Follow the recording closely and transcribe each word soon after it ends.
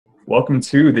Welcome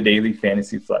to the Daily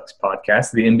Fantasy Flex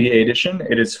podcast, the NBA edition.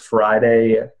 It is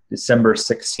Friday, December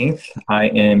 16th. I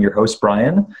am your host,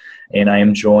 Bryan, and I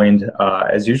am joined,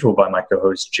 as usual, by my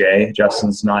co-host, Jay.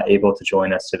 Justin's not able to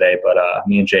join us today, but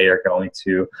me and Jay are going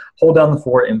to hold down the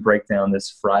fort and break down this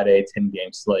Friday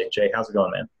 10-game slate. Jay, how's it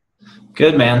going, man?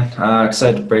 Good, man.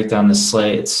 Excited to break down this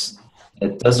slate.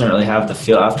 It doesn't really have the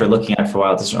feel, after looking at it for a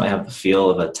while, it doesn't really have the feel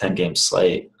of a 10-game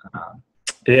slate.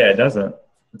 Yeah, it doesn't.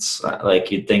 It's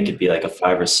like you'd think it'd be like a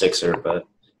 5 or 6er, but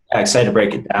yeah, excited to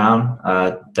break it down.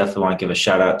 Definitely want to give a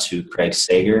shout out to Craig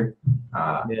Sager for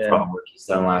all the work he's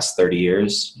done the last 30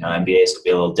 years. You know, NBA is going to be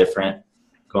a little different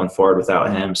going forward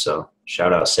without him, so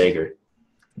shout out Sager.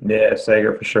 Yeah,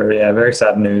 Sager for sure. Yeah, very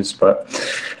sad news, but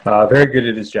very good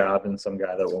at his job and some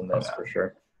guy that we'll miss for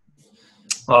sure.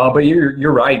 But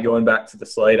you're right. Going back to the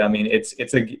slate, I mean, it's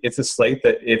a slate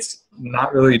that it's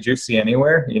not really juicy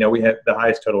anywhere. You know, we have the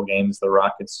highest total games, the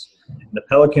Rockets, and the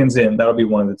Pelicans, and that'll be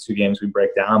one of the two games we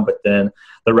break down. But then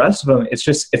the rest of them,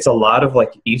 it's a lot of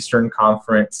like Eastern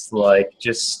Conference, like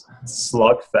just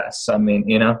slugfests. I mean,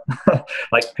 you know,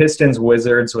 like Pistons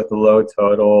Wizards with a low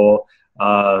total.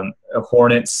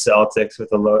 Hornets Celtics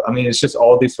with a low. I mean, it's just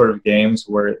all these sort of games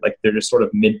where like they're just sort of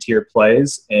mid-tier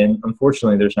plays, and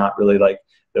unfortunately, there's not really like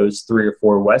those 3 or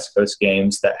 4 West Coast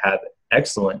games that have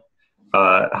excellent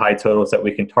high totals that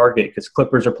we can target, because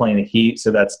Clippers are playing the Heat,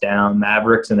 so that's down.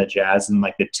 Mavericks and the Jazz and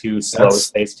like the two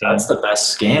slowest paced teams. That's the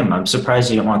best game. I'm surprised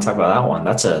you didn't want to talk about that one.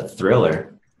 That's a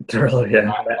thriller.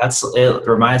 Yeah. It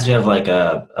reminds me of like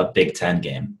a Big Ten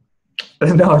game.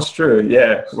 No, it's true.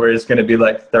 Yeah, where it's going to be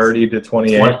like 30 to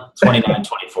 28.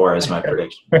 29-24 is my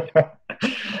prediction.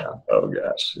 Oh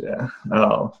gosh, yeah.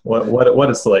 Oh, what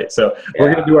a slate. So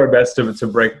we're going to do our best to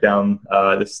break down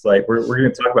this slate. We're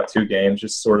going to talk about 2 games,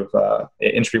 just sort of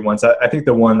entry ones. I think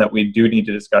the one that we do need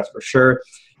to discuss for sure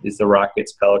is the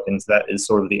Rockets Pelicans. That is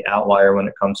sort of the outlier when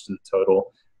it comes to the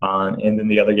total. And then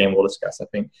the other game we'll discuss, I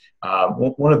think,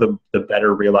 one of the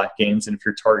better real-life games. And if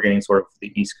you're targeting sort of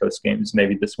the East Coast games,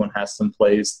 maybe this one has some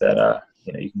plays that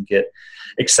you can get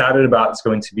excited about. It's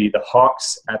going to be the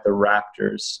Hawks at the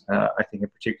Raptors. I think in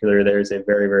particular there is a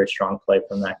very, very strong play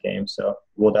from that game. So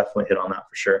we'll definitely hit on that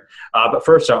for sure. But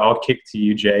first, I'll kick to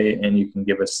you, Jay, and you can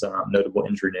give us some notable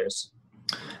injury news.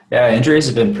 Yeah, injuries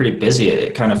have been pretty busy.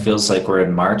 It kind of feels like we're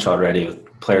in March already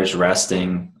with players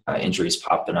resting, injuries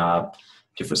popping up.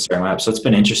 Different starting lineup. So it's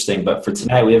been interesting. But for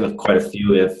tonight, we have quite a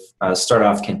few. We have start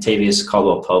off Kentavious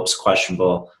Caldwell-Pope's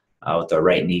questionable with a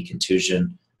right knee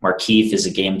contusion. Markieff is a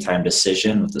game-time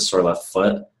decision with the sore left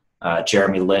foot.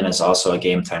 Jeremy Lin is also a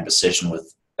game-time decision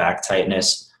with back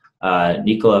tightness.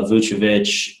 Nikola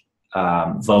Vucevic,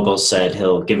 Vogel said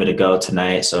he'll give it a go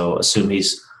tonight. So assume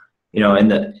he's, in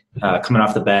the coming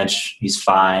off the bench, he's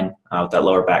fine with that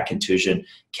lower back contusion.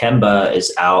 Kemba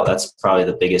is out. That's probably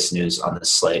the biggest news on the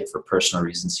slate for personal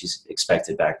reasons. He's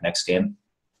expected back next game.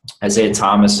 Isaiah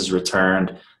Thomas is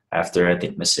returned after, I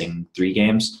think, missing 3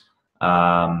 games.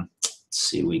 Let's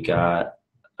see, we got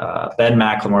Ben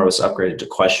McLemore was upgraded to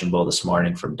questionable this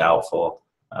morning from doubtful.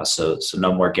 So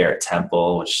no more Garrett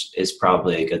Temple, which is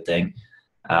probably a good thing.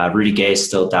 Rudy Gay is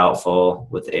still doubtful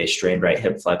with a strained right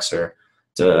hip flexor.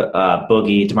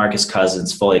 Boogie, DeMarcus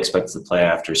Cousins fully expected to play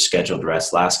after scheduled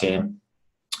rest last game.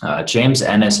 James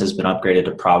Ennis has been upgraded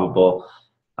to probable,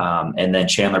 and then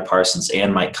Chandler Parsons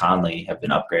and Mike Conley have been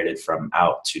upgraded from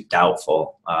out to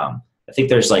doubtful. I think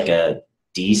there's like a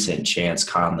decent chance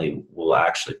Conley will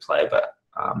actually play, but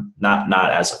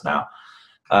not as of now.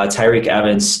 Tyreek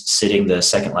Evans sitting the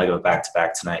second leg of a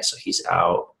back-to-back tonight, so he's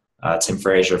out. Tim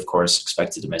Frazier, of course,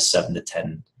 expected to miss 7 to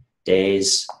 10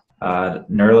 days.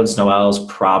 Nerlens Noel is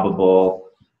probable.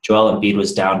 Joel Embiid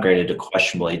was downgraded to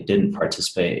questionable. He didn't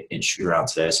participate in shoot-around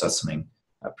today, so that's something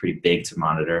pretty big to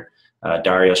monitor.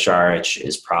 Dario Saric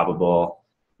is probable.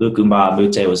 Luke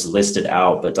Mbah-a-Moute was listed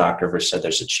out, but Doc Rivers said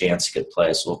there's a chance he could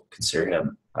play, so we'll consider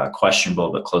him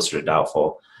questionable but closer to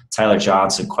doubtful. Tyler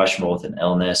Johnson, questionable with an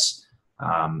illness.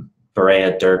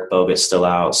 Barea, Dirk, Bogut still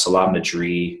out. Salam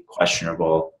Nadri,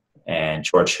 questionable. And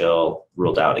George Hill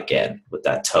ruled out again with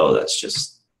that toe that's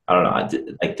just – I don't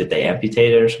know. Did they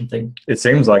amputate it or something? It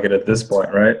seems like it at this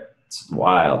point, right? It's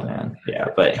wild, man. Yeah,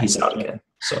 but he's out again.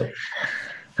 So,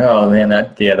 oh man,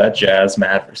 that Jazz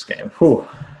Mavericks game. Whew.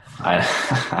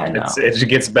 I know. It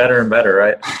gets better and better,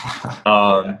 right?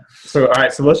 So all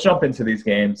right, so let's jump into these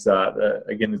games.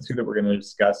 Again, the 2 that we're going to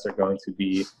discuss are going to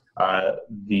be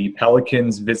the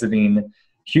Pelicans visiting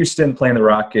Houston, playing the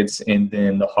Rockets, and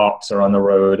then the Hawks are on the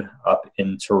road up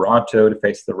in Toronto to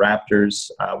face the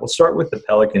Raptors. We'll start with the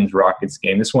Pelicans-Rockets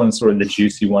game. This one's sort of the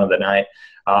juicy one of the night.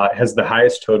 It has the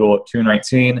highest total of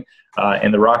 219.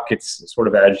 And the Rockets, sort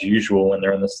of as usual when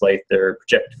they're in the slate, they're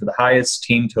projected for the highest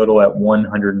team total at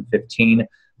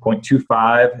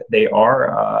 115.25. They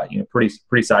are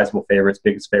pretty sizable favorites,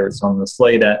 biggest favorites on the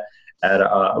slate at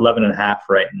 11.5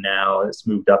 right now. It's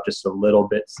moved up just a little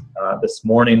bit this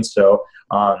morning. So,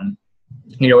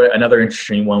 another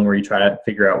interesting one where you try to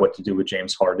figure out what to do with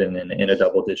James Harden in a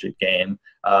double-digit game.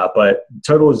 But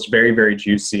total is very, very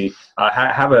juicy. I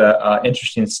have a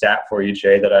interesting stat for you,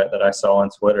 Jay, that I saw on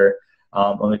Twitter.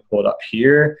 Let me pull it up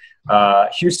here.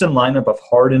 Houston lineup of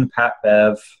Harden, Pat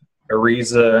Bev,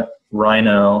 Ariza,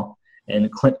 Rhino,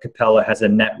 and Clint Capella has a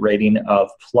net rating of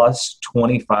plus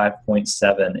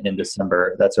 25.7 in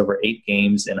December. That's over 8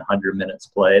 games and 100 minutes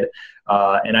played.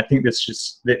 And I think this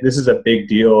is a big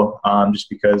deal just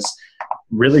because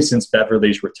really since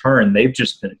Beverly's return, they've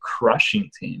just been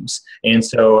crushing teams. And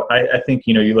so I think,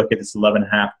 you look at this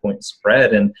 11.5 point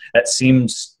spread, and that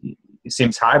seems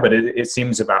high, but it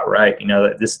seems about right.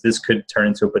 That this could turn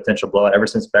into a potential blowout. Ever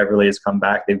since Beverly has come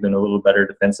back, they've been a little better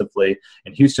defensively,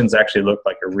 and Houston's actually looked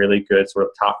like a really good sort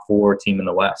of top 4 team in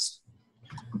the West.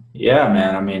 Yeah,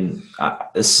 man. I mean,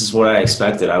 this is what I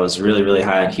expected. I was really, really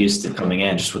high on Houston coming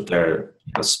in, just with their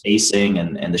spacing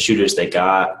and the shooters they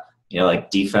got.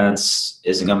 Defense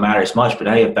isn't going to matter as much, but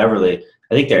now you have Beverly.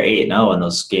 I think they're 8-0 in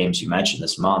those games you mentioned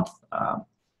this month.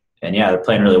 And yeah, they're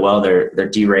playing really well. Their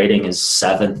D rating is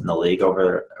 7th in the league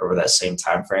over that same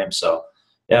time frame. So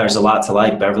yeah, there's a lot to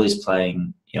like. Beverly's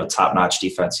playing, top-notch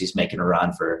defense. He's making a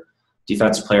run for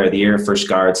Defensive Player of the Year, first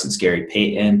guard since Gary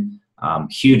Payton.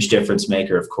 Huge difference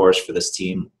maker, of course, for this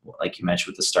team, like you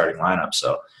mentioned with the starting lineup.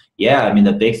 So yeah, I mean,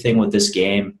 the big thing with this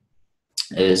game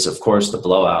is, of course, the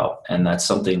blowout, and that's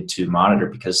something to monitor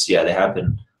because yeah, they have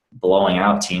been blowing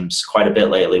out teams quite a bit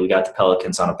lately. We got the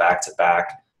Pelicans on a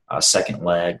back-to-back second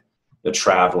leg. They're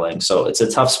traveling. So it's a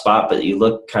tough spot, but you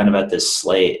look kind of at this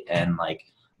slate and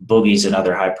Boogie's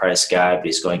another high-priced guy, but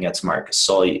he's going against Marc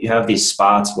Gasol. You have these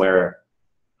spots where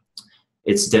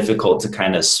it's difficult to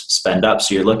kind of spend up.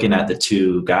 So you're looking at the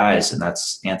 2 guys, and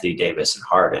that's Anthony Davis and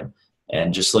Harden.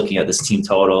 And just looking at this team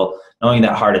total, knowing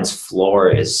that Harden's floor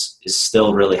is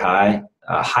still really high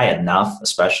enough,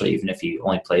 especially even if he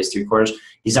only plays 3 quarters,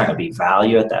 he's not going to be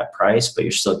value at that price, but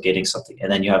you're still getting something.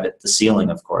 And then you have the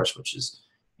ceiling, of course, which is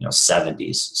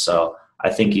 70s. So I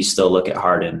think you still look at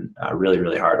Harden really,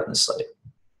 really hard on this slate.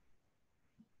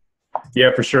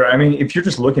 Yeah, for sure. I mean, if you're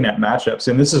just looking at matchups,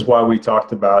 and this is why we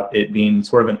talked about it being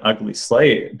sort of an ugly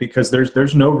slate, because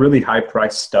there's no really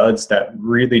high-priced studs that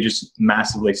really just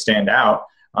massively stand out.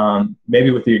 Maybe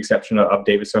with the exception of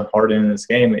Davis and Harden in this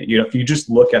game. If you just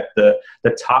look at the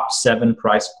top 7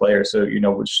 price players, so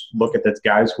which look at the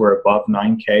guys who are above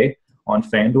 9K on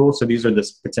FanDuel. So these are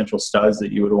the potential studs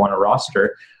that you would want to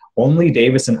roster. Only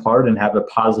Davis and Harden have a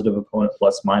positive opponent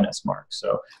plus-minus mark.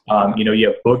 So, you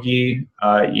have Boogie,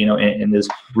 in this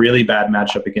really bad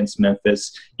matchup against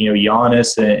Memphis.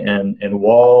 Giannis and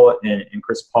Wall and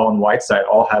Chris Paul and Whiteside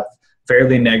all have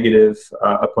fairly negative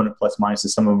opponent plus-minuses.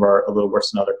 Some of them are a little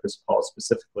worse than other, Chris Paul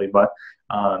specifically. But,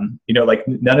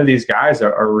 none of these guys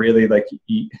are really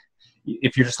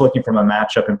if you're just looking from a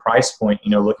matchup and price point,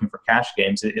 looking for cash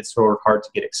games, it's sort of hard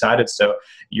to get excited. So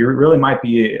you really might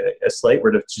be a slate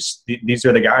where these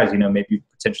are the guys, maybe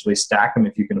potentially stack them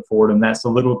if you can afford them. That's a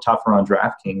little tougher on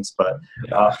DraftKings, but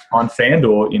on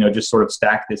FanDuel, just sort of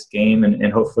stack this game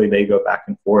and hopefully they go back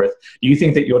and forth. Do you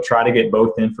think that you'll try to get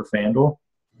both in for FanDuel?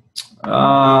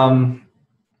 I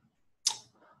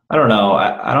don't know.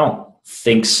 I don't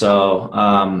think so.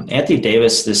 Anthony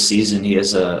Davis this season, he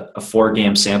has a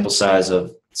 4-game sample size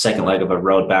of second leg of a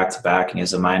road back-to-back, and he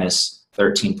has a minus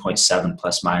 13.7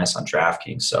 plus-minus on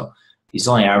DraftKings. So he's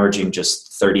only averaging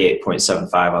just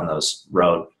 38.75 on those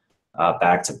road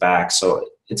back-to-back. So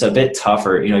it's a bit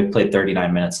tougher. He played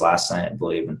 39 minutes last night, I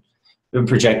believe, and we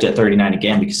projected at 39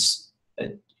 again because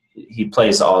he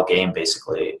plays all game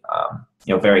basically.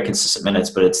 Very consistent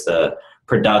minutes, but it's the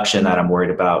production that I'm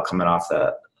worried about coming off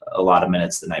a lot of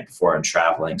minutes the night before and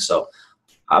traveling. So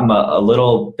I'm a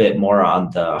little bit more on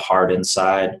the Harden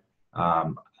side.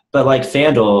 But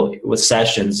FanDuel with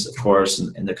Sessions, of course,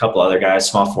 and a couple other guys,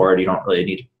 small forward, you don't really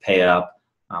need to pay up.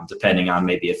 Depending on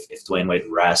maybe if Dwayne Wade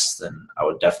rests, then I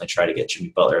would definitely try to get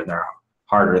Jimmy Butler in there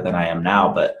harder than I am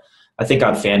now. But I think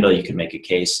on FanDuel you can make a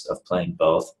case of playing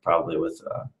both, probably with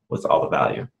all the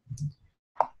value.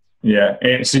 Yeah,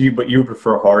 and so you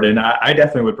prefer Harden. I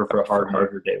definitely would prefer Harden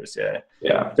over Davis.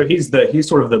 Yeah. So he's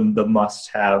sort of the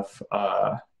must-have,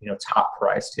 top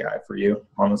priced guy for you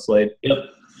on the slate. Yep,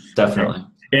 definitely.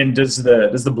 And does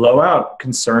the blowout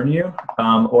concern you?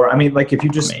 Or if you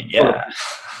just yeah,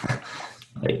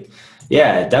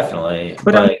 yeah, definitely.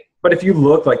 But But if you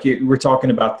look, like we're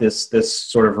talking about this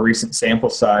sort of recent sample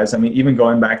size, I mean, even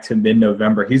going back to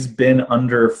mid-November, he's been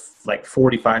under like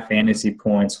 45 fantasy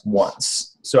points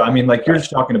once. So, I mean, like you're just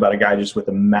talking about a guy just with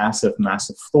a massive,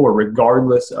 massive floor,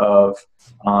 regardless of,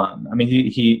 I mean,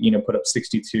 he put up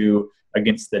 62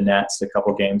 against the Nets a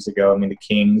couple games ago. I mean, the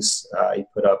Kings, he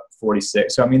put up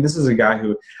 46. So, I mean, this is a guy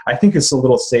who I think is a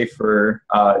little safer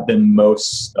than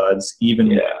most studs,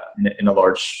 even in a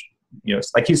large,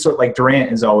 like he's sort of like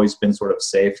Durant has always been sort of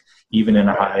safe, even in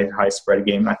a high spread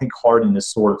game. I think Harden is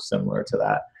sort of similar to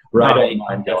that. Right. No,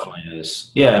 he definitely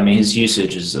is. Yeah, I mean, his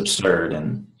usage is absurd,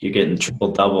 and you're getting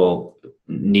triple-double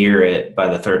near it by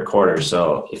the third quarter.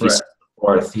 So if he's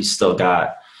fourth, he's still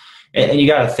got – and you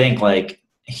got to think, like,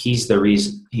 he's the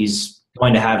reason – he's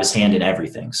going to have his hand in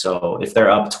everything. So if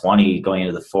they're up 20 going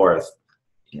into the fourth,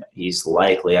 he's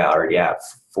likely already at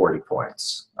 40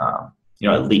 points,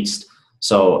 at least.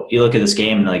 So you look at this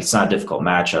game, and like it's not a difficult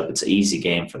matchup. It's an easy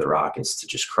game for the Rockets to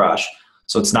just crush.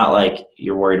 So it's not like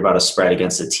you're worried about a spread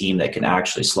against a team that can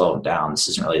actually slow them down. This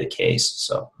isn't really the case.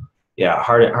 So, yeah,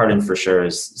 Harden for sure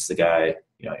is the guy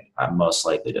I'm most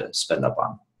likely to spend up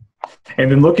on. And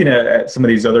then looking at some of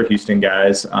these other Houston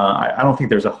guys, I don't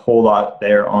think there's a whole lot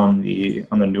there on the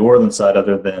New Orleans side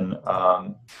other than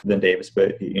Davis.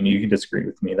 But you can disagree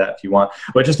with me that if you want.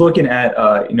 But just looking at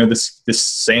this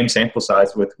same sample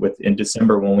size with in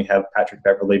December when we have Patrick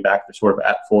Beverley back to sort of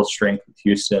at full strength with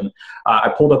Houston,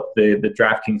 I pulled up the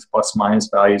DraftKings plus minus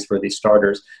values for these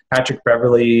starters. Patrick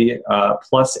Beverley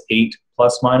 +8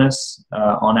 plus minus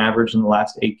on average in the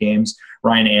last 8 games.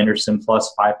 Ryan Anderson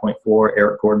plus 5.4,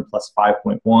 Eric Gordon plus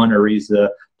 5.1, Ariza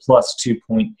plus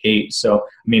 2.8. So,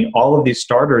 I mean, all of these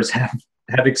starters have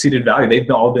exceeded value. They've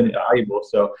all been valuable.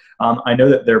 So I know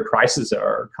that their prices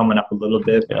are coming up a little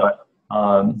bit, but,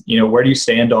 where do you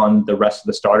stand on the rest of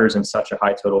the starters in such a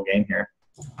high total game here?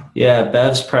 Yeah,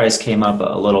 Bev's price came up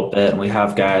a little bit, and we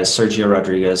have guys, Sergio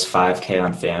Rodriguez, 5K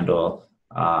on FanDuel,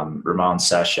 Ramon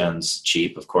Sessions,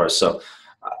 cheap, of course. So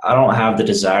I don't have the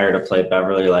desire to play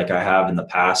Beverly like I have in the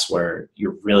past, where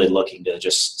you're really looking to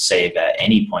just save at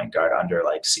any point guard under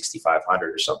like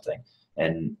 6,500 or something.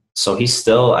 And so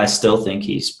I still think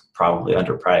he's probably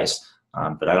underpriced,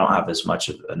 but I don't have as much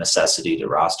of a necessity to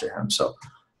roster him. So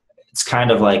it's kind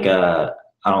of like I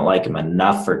don't like him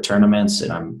enough for tournaments,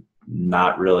 and I'm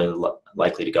not really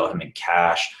likely to go him in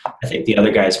cash. I think the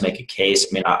other guys make a case. I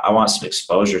mean, I want some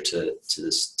exposure to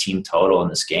this team total in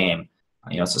this game.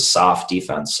 It's a soft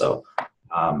defense. So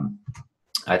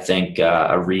I think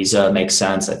Ariza makes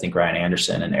sense. I think Ryan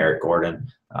Anderson and Eric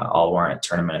Gordon all warrant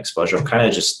tournament exposure. Kind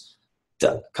of just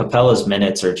Capella's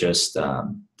minutes are just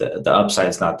the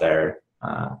upside's not there.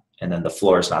 And then the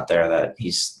floor is not there, that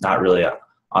he's not really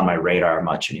on my radar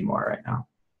much anymore right now.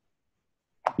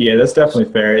 Yeah, that's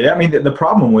definitely fair. I mean, the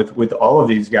problem with all of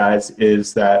these guys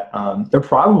is that they're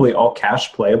probably all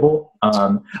cash playable.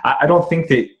 I don't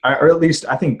think or at least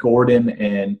I think Gordon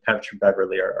and Patrick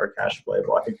Beverley are cash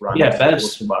playable. I think Ryan.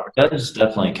 Bev's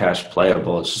definitely cash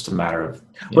playable. It's just a matter of.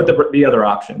 But the other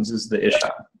options is the issue.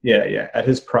 Yeah. At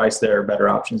his price, there are better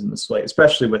options in the slate,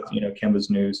 especially with Kemba's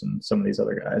news and some of these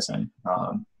other guys and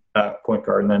point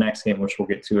guard in the next game, which we'll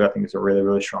get to. I think is a really,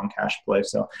 really strong cash play.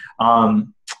 So.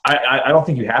 I don't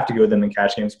think you have to go with them in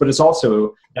cash games, but it's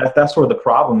also that's sort of the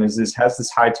problem is has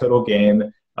this high total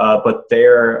game, but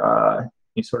their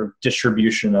sort of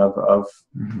distribution of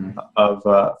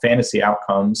fantasy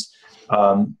outcomes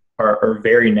are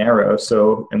very narrow.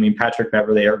 So I mean, Patrick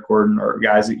Beverley, Eric Gordon are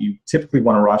guys that you typically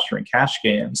want to roster in cash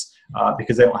games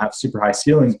because they don't have super high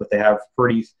ceilings, but they have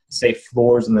pretty safe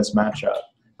floors in this matchup.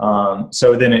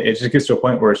 So then it just gets to a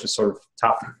point where it's just sort of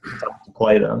tough to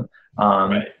play them.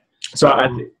 Right. So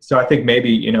I think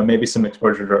maybe some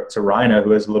exposure to Rhino,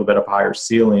 who has a little bit of higher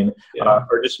ceiling,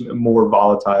 or just more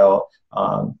volatile,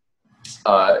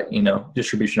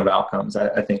 distribution of outcomes.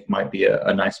 I think might be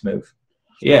a nice move.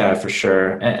 Yeah, for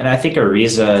sure. And I think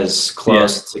Ariza is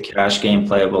close to cash game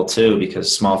playable too,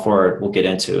 because small forward we'll get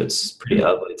into it's pretty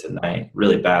ugly tonight,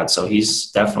 really bad. So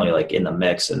he's definitely like in the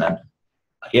mix. And then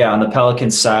on the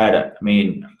Pelicans side, I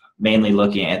mean, mainly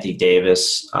looking at Anthony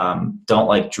Davis. Don't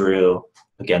like Drew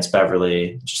against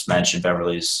Beverly. Just mentioned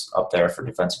Beverly's up there for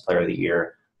Defensive Player of the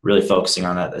Year. Really focusing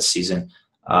on that this season.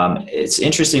 It's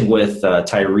interesting with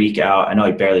Tyreek out. I know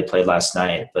he barely played last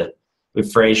night, but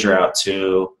with Frazier out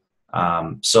too.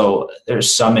 So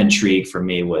there's some intrigue for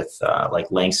me with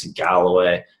like Langston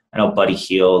Galloway. I know Buddy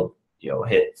Hield,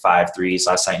 hit 5 threes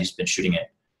last night. He's been shooting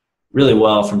it really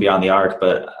well from beyond the arc,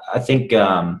 but I think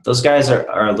those guys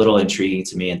are a little intriguing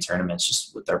to me in tournaments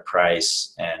just with their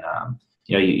price. And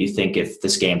you think if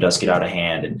this game does get out of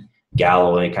hand and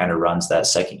Galloway kind of runs that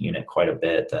second unit quite a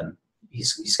bit, then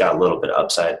he's got a little bit of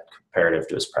upside comparative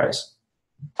to his price.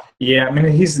 Yeah, I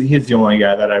mean he's the only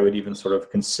guy that I would even sort of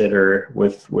consider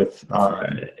with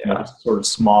sort of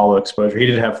small exposure. He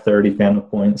did have 30 FanDuel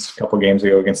points a couple games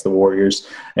ago against the Warriors,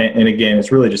 and again,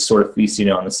 it's really just sort of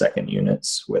feasting on the second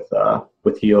units with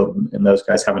Hield and those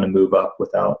guys having to move up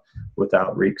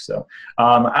without Reek. So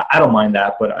I don't mind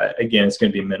that, but again, it's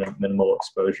going to be minimal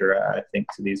exposure I think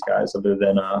to these guys other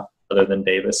than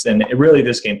Davis, and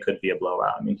this game could be a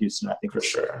blowout. I mean Houston I think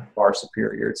is far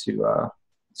superior to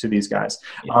these guys.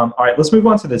 Yeah. All right, let's move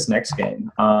on to this next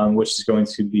game, which is going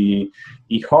to be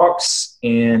the Hawks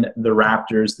and the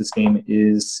Raptors. This game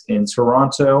is in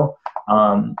Toronto.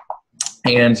 And,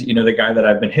 the guy that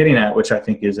I've been hitting at, which I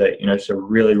think is just a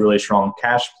really, really strong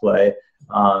cash play,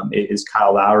 is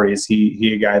Kyle Lowry. Is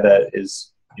he a guy that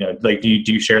is, do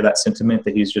you share that sentiment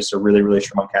that he's just a really, really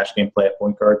strong cash game play at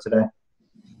point guard today?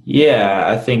 Yeah,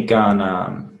 I think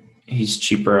he's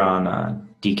cheaper on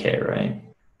DK, right?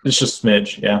 It's just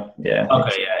smidge, yeah.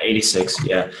 Okay, yeah, 86,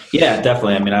 yeah,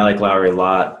 definitely. I mean, I like Lowry a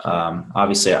lot.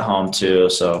 Obviously at home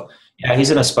too, so yeah, he's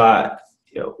in a spot.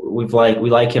 We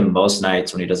like him most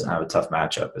nights when he doesn't have a tough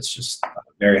matchup. It's just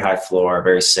very high floor,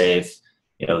 very safe.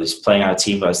 He's playing on a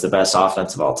team that's the best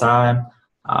offense of all time.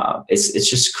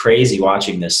 It's just crazy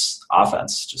watching this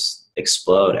offense just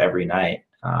explode every night.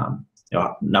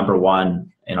 Number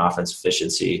one in offense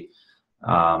efficiency.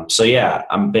 So yeah,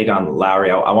 I'm big on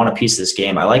Lowry. I want to piece this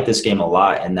game. I like this game a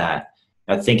lot in that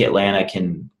I think Atlanta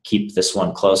can keep this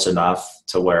one close enough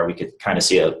to where we could kind of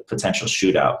see a potential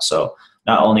shootout. So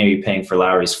not only are you paying for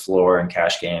Lowry's floor and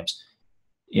cash games,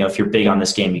 if you're big on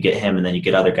this game, you get him and then you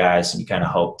get other guys and you kind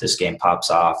of hope this game pops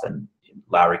off and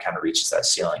Lowry kind of reaches that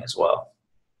ceiling as well.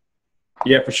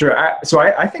 Yeah, for sure.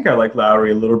 I think I like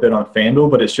Lowry a little bit on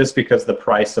FanDuel, but it's just because the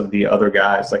price of the other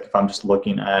guys. Like if I'm just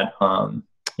looking at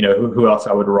who else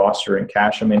I would roster in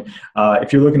cash. I mean,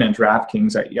 if you're looking at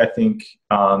DraftKings, I think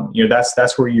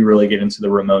that's where you really get into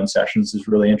the Ramon Sessions is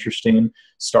really interesting.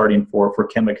 Starting for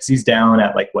Kemba because he's down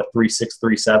at 3.6,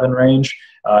 3.7 range,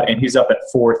 and he's up at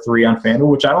 4.3 on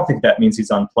FanDuel, which I don't think that means he's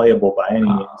unplayable by any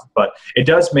means, but it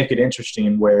does make it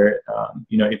interesting where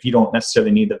if you don't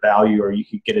necessarily need the value or you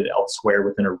could get it elsewhere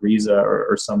within a Ariza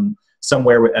or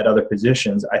somewhere at other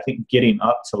positions. I think getting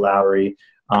up to Lowry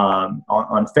on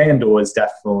FanDuel is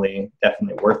definitely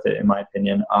worth it in my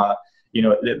opinion.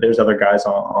 There's other guys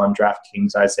on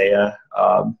DraftKings. Isaiah,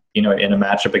 in a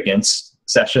matchup against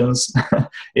Sessions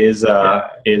is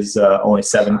only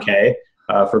 7K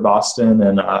for Boston,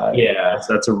 and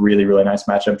that's a really really nice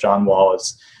matchup. John Wall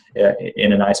is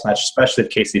in a nice match, especially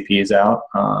if KCP is out.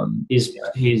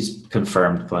 He's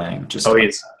confirmed playing. He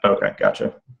is okay,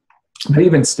 gotcha. But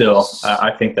even still,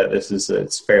 I think that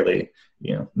it's fairly.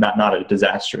 Not a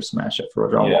disastrous matchup for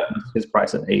John Wall. His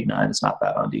price at 8.9 is not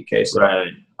bad on DK. So,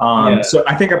 right. So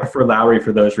I think I prefer Lowry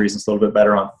for those reasons a little bit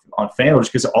better on FanDuel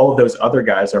just because all of those other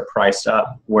guys are priced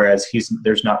up, whereas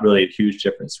there's not really a huge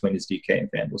difference between his DK and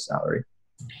FanDuel salary.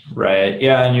 Right.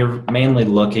 Yeah, and you're mainly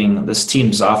looking – this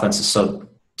team's offense is so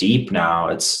deep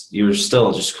now. You're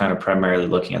still just kind of primarily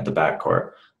looking at the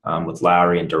backcourt with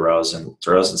Lowry and DeRozan.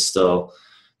 DeRozan's still –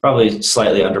 probably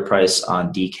slightly underpriced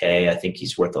on DK. I think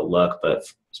he's worth a look,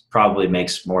 but probably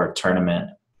makes more tournament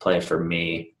play for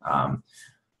me.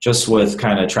 Just with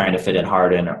kind of trying to fit in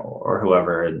Harden or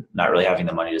whoever and not really having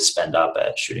the money to spend up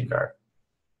at shooting guard.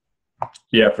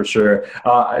 Yeah, for sure.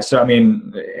 So, I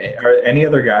mean, are any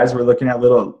other guys we're looking at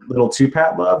little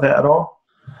two-pat love at all?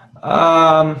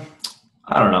 I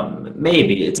don't know.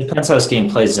 Maybe. It depends how this game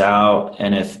plays out.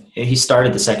 And if he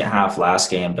started the second half last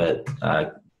game, but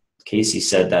Casey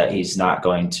said that he's not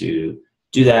going to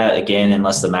do that again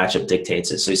unless the matchup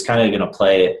dictates it. So he's kind of going to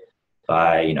play it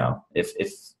by, if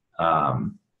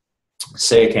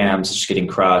Siakam's just getting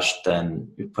crushed, then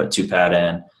you put two-pat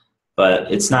in.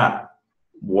 But it's not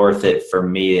worth it for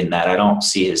me in that I don't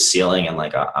see his ceiling and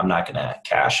I'm not going to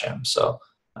cash him. So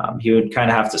he would kind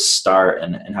of have to start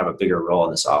and have a bigger role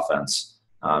in this offense.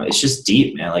 It's just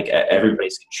deep, man.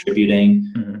 Everybody's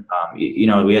contributing.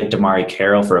 Mm-hmm. We had Damari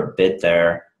Carroll for a bit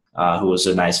there. Who was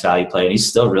a nice value play, and he's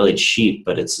still really cheap,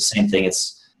 but it's the same thing.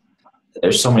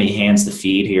 There's so many hands to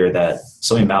feed here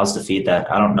so many mouths to feed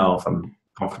that I don't know if I'm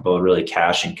comfortable really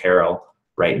cashing Carroll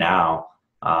right now.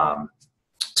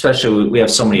 Especially we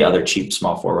have so many other cheap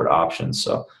small forward options.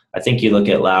 So I think you look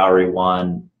at Lowry,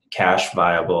 one, cash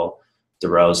viable,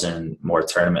 DeRozan, more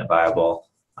tournament viable.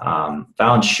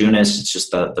 Valanciunas, it's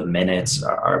just the minutes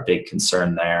are a big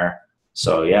concern there.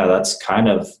 So yeah, that's kind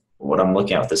of what I'm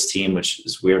looking at with this team, which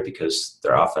is weird because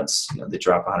their offense, they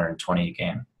drop 120 a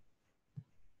game.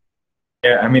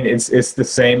 Yeah, I mean it's the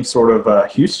same sort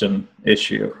of Houston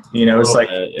issue. It's like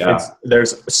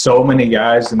there's so many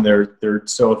guys and they're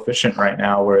so efficient right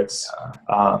now where it's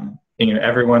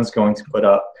everyone's going to put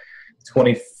up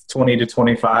 20 to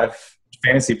 25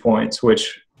 fantasy points,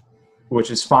 which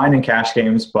is fine in cash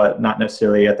games, but not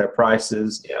necessarily at their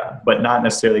prices. Yeah. But not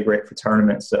necessarily great for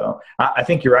tournaments. So I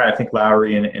think you're right. I think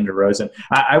Lowry and DeRozan.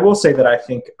 I will say that I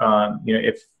think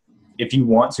if you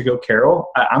want to go Carroll,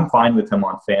 I'm fine with him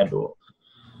on FanDuel.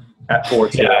 At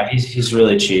 4-2. Yeah, he's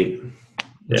really cheap. For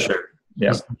Yeah. sure. Yeah.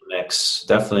 He's in the mix.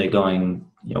 Definitely going,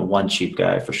 one cheap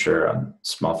guy for sure on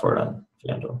small forward on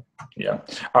FanDuel. Yeah.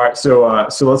 All right. So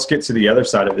let's get to the other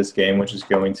side of this game, which is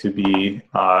going to be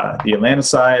the Atlanta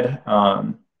side.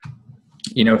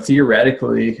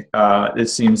 Theoretically,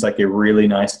 this seems like a really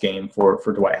nice game for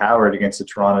Dwight Howard against the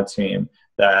Toronto team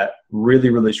that really,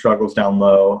 really struggles down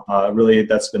low. Really,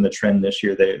 that's been the trend this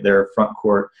year. Their front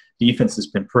court defense has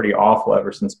been pretty awful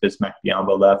ever since Bismack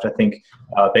Biyombo left. I think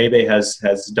Bebe has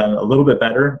done a little bit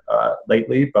better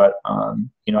lately, but I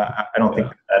don't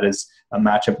think that is a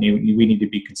matchup we need to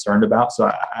be concerned about.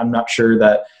 So I'm not sure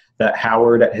that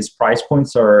Howard at his price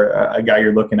points are a guy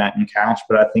you're looking at in cash,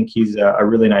 but I think he's a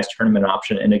really nice tournament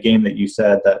option in a game that you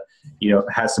said that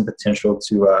has some potential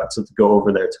to go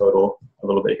over their total a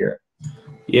little bit here.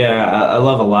 Yeah, I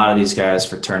love a lot of these guys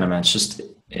for tournaments, just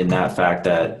in that fact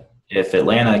that if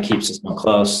Atlanta keeps this one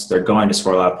close, they're going to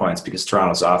score a lot of points because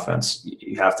Toronto's offense,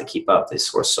 you have to keep up. They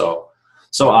score so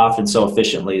often, so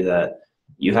efficiently that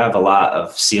you have a lot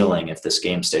of ceiling if this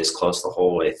game stays close the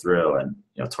whole way through and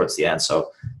towards the end.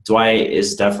 So Dwight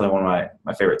is definitely one of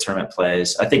my favorite tournament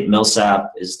plays. I think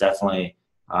Millsap is definitely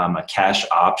a cash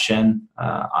option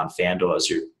on FanDuel as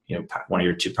your one of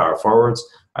your two power forwards.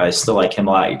 I still like him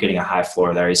a lot. You're getting a high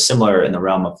floor there. He's similar in the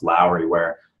realm of Lowry,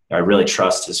 where I really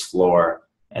trust his floor.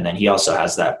 And then he also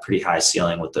has that pretty high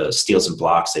ceiling with the steals and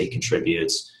blocks that he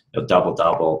contributes,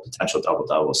 double-double, potential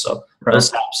double-double. So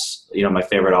Millsap's, my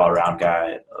favorite all-around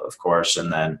guy, of course.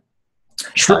 And then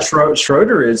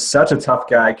Schroeder is such a tough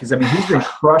guy because, he's been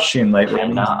crushing lately. I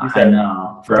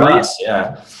know. For us,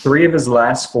 yeah. 3 of his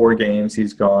last 4 games,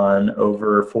 he's gone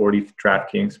over 40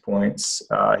 DraftKings points.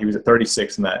 He was at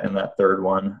 36 in that third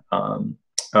one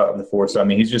of the 4. So,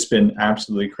 he's just been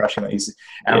absolutely crushing it. He's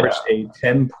averaged a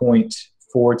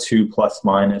 10.42 plus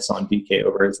minus on DK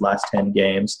over his last 10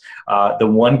 games. The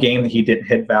one game that he didn't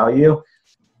hit value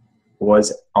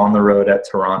was on the road at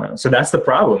Toronto. So that's the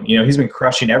problem. He's been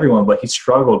crushing everyone, but he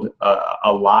struggled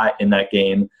a lot in that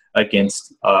game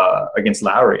against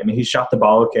Lowry. He shot the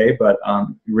ball okay, but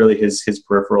really his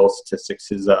peripheral statistics,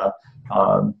 his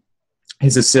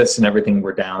assists and everything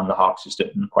were down. The Hawks just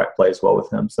didn't quite play as well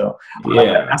with him. So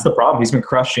that's the problem. He's been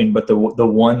crushing, but the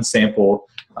one sample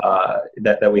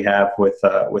that we have with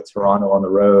Toronto on the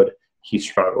road, he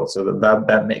struggled. So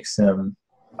that makes him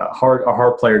a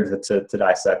hard player to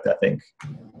dissect, I think.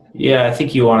 Yeah, I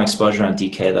think you want exposure on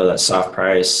DK, though, that soft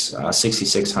price,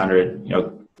 6,600.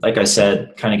 Like I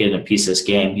said, kind of getting a piece of this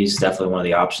game, he's definitely one of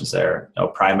the options there.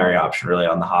 Primary option really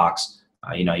on the Hawks.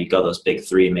 You go those big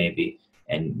 3 maybe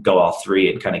and go all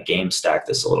 3 and kind of game stack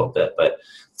this a little bit. But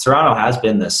Toronto has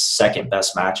been the second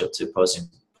best matchup to opposing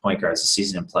point guards this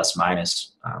season in plus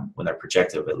minus when they're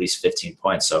projected of at least 15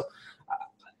 points. So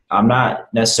I'm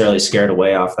not necessarily scared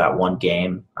away off that one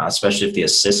game, especially if the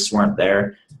assists weren't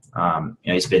there.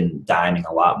 He's been diming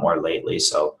a lot more lately.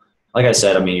 So like I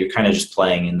said, you're kind of just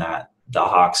playing in that the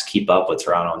Hawks keep up with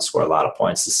Toronto and score a lot of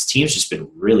points. This team's just been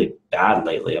really bad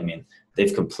lately.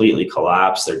 They've completely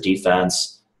collapsed their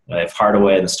defense. They have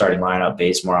Hardaway in the starting lineup,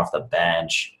 Bazemore off the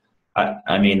bench. I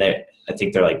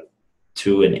think they're like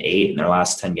 2-8 in their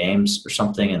last 10 games or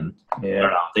something. And I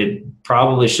don't know, they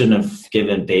probably shouldn't have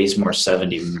given Bazemore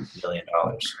 $70 million.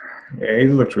 Yeah, he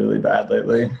looked really bad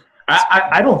lately.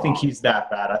 I don't think he's that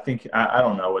bad. I think I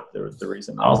don't know what the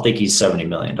reason is. I don't think he's $70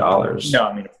 million.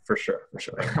 No, for sure.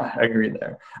 I agree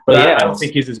there. But I don't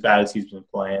think he's as bad as he's been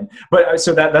playing. But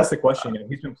so that's the question.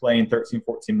 He's been playing 13,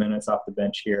 14 minutes off the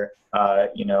bench here,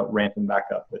 ramping back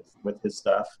up with his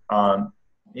stuff.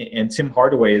 And Tim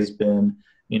Hardaway has been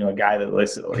a guy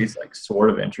that he's like sort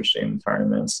of interesting in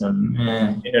tournaments. And,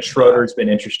 Schroeder's been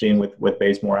interesting with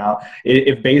Bazemore out.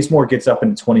 If Bazemore gets up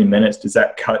in 20 minutes, does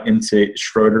that cut into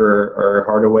Schroeder or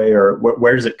Hardaway, or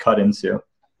where does it cut into?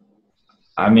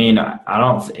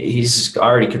 He's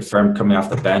already confirmed coming off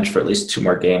the bench for at least 2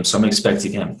 more games. So I'm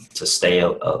expecting him to stay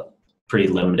pretty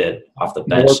limited off the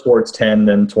bench. More towards 10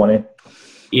 than 20?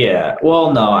 Yeah.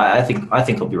 Well, no, I think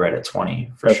he'll be right at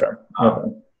 20 for sure.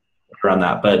 Okay. Around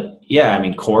that. But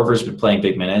Korver's been playing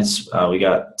big minutes. We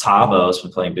got Tabo's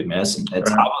been playing big minutes, and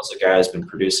Tabo's a guy who's been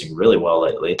producing really well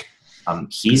lately.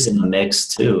 he's in the mix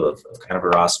too of kind of a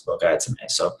Rossville guy to me.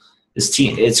 So this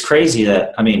team, it's crazy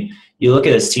that, I mean, you look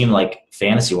at this team like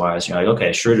fantasy-wise, you're like,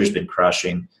 okay, Schroeder's been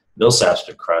crushing, Millsap's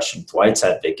been crushing, Dwight's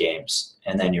had big games,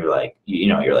 and then you're like,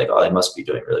 you're like, oh, they must be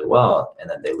doing really well, and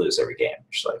then they lose every game.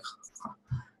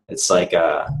 It's like,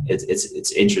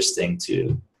 it's interesting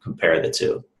to compare the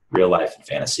two, real life and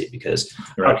fantasy, because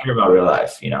I don't care about real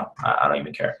life. I don't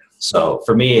even care. So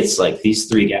for me, it's like these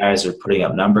three guys are putting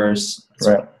up numbers.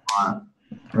 Right.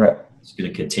 Right. It's going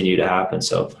to continue to happen.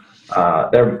 So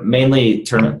they're mainly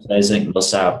tournament plays. I think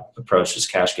Millsap approaches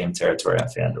cash game territory on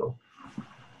FanDuel.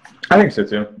 I think so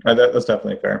too. That's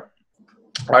definitely fair.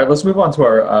 All right, let's move on to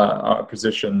our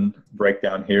position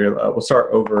breakdown here. We'll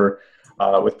start over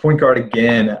with point guard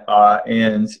again.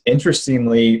 And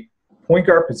interestingly, point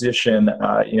guard position,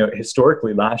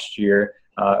 historically last year,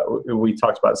 we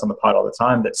talked about this on the pod all the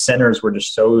time, that centers were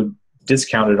just so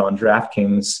discounted on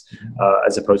DraftKings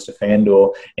as opposed to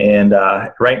FanDuel. And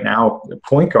right now,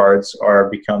 point guards are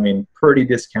becoming pretty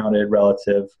discounted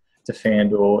relative to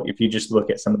FanDuel. If you just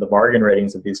look at some of the bargain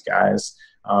ratings of these guys,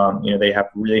 they have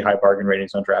really high bargain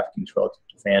ratings on DraftKings relative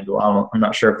to FanDuel. I'm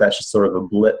not sure if that's just sort of a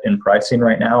blip in pricing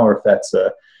right now, or if that's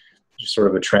just sort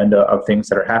of a trend of things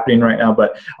that are happening right now.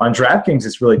 But on DraftKings,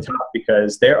 it's really tough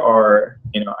because there are,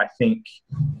 if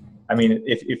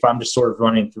I'm just sort of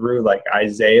running through like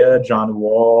Isaiah, John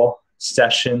Wall,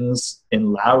 Sessions,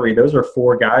 and Lowry, those are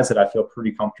four guys that I feel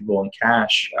pretty comfortable in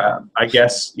cash. I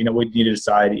guess, we need to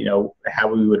decide, how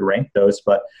we would rank those,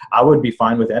 but I would be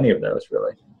fine with any of those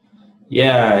really.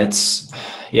 Yeah,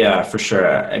 for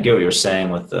sure. I get what you're saying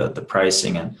with the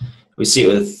pricing, and we see it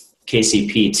with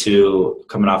KCP too,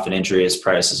 coming off an injury. His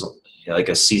price is like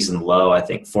a season low, I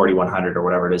think 4,100 or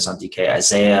whatever it is on DK.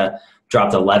 Isaiah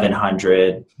dropped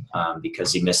 1,100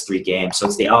 because he missed 3 games. So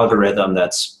it's the algorithm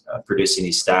that's producing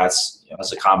these stats.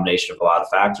 It's a combination of a lot of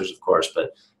factors, of course,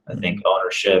 but I think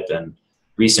ownership and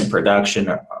recent production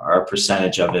are a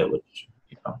percentage of it, which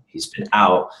he's been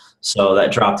out. So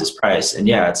that dropped his price. And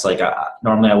yeah, it's like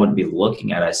normally I wouldn't be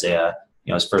looking at Isaiah,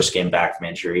 his first game back from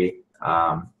injury.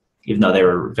 Even though they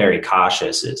were very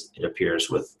cautious, it appears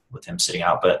with him sitting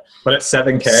out. But at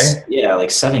 7K? Yeah, like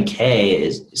 7K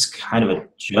is kind of a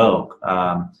joke.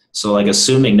 So like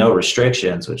assuming no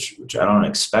restrictions, which I don't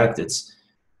expect, it's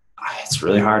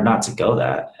really hard not to go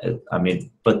that.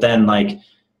 But then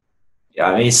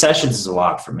Sessions is a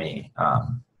lock for me.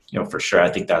 For sure. I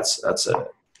think that's a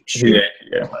yeah.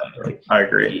 I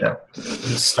agree. Yeah. He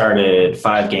started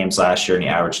 5 games last year and he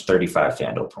averaged 35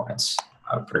 FanDuel points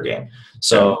per game.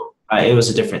 So it was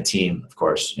a different team, of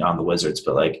course, on the Wizards,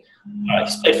 but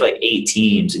he's played for 8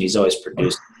 teams and he's always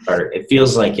produced. It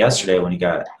feels like yesterday when he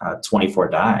got 24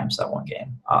 dimes that one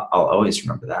game. I'll always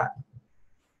remember that.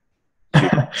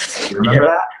 You remember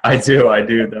that? I do.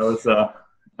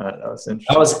 That was interesting.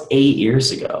 That was 8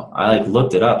 years ago. I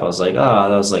looked it up. I was like, oh,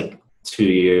 that was 2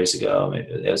 years ago.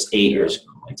 Maybe it was 8 years ago.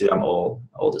 Dude, I'm old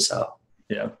as hell.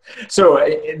 Yeah. So,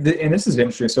 and this is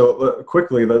interesting. So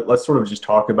quickly, let's sort of just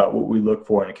talk about what we look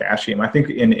for in a cash game. I think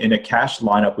in a cash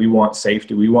lineup, we want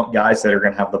safety. We want guys that are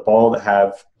going to have the ball, that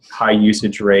have high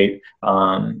usage rate,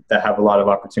 that have a lot of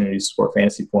opportunities to score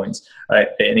fantasy points.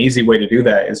 An easy way to do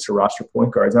that is to roster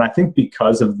point guards. And I think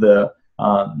because of the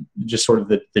just sort of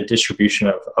the distribution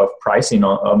of pricing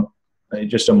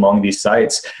just among these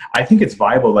sites, I think it's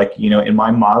viable. In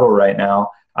my model right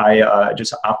now, I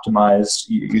just optimized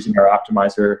using our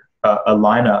optimizer a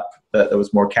lineup that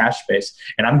was more cash based,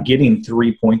 and I'm getting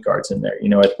 3 point guards in there.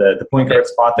 At the point guard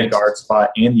spot, the guard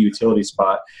spot, and the utility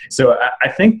spot. So I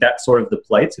think that's sort of the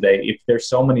play today. If there's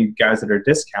so many guys that are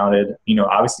discounted,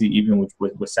 obviously even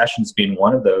with Sessions being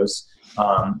one of those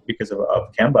because of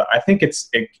Kemba, I think it's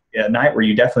a night where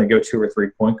you definitely go 2 or 3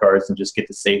 point guards and just get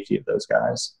the safety of those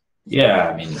guys.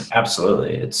 Yeah,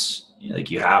 absolutely. It's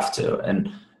you have to,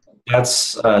 and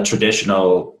that's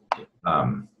traditional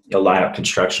lineup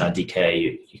construction on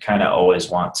DK. You kind of always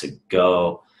want to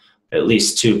go at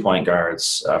least 2 point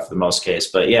guards for the most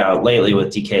case. But yeah, lately with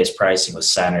DK's pricing with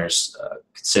centers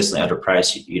consistently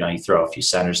underpriced, you throw a few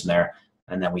centers in there,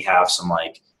 and then we have some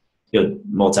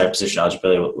multi-position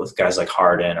eligibility with guys like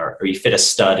Harden, or you fit a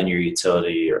stud in your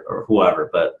utility or whoever.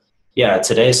 But yeah,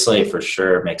 today's slate for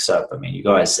sure makes up. You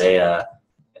go Isaiah,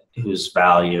 who's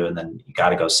value, and then you got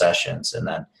to go Sessions, and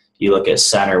then you look at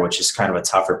center, which is kind of a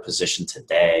tougher position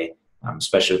today,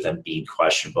 especially with them being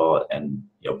questionable, and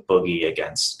Boogie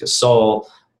against Gasol,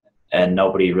 and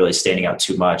nobody really standing out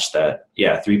too much.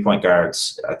 3 point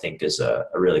guards I think is a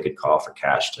really good call for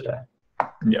cash today.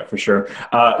 Yeah, for sure.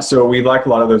 So we like a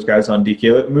lot of those guys on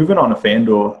DK. Moving on to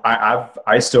FanDuel,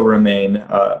 I still remain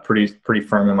pretty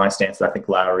firm in my stance. I think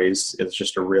Lowry is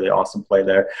just a really awesome play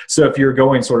there. So if you're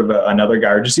going sort of another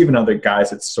guy, or just even other guys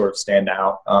that sort of stand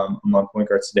out among point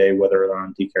guards today, whether they're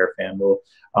on DK or FanDuel,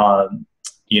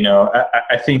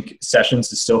 I think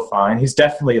Sessions is still fine. He's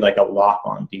definitely like a lock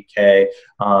on DK.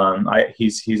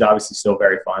 He's obviously still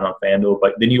very fine on FanDuel,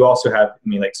 but then you also have,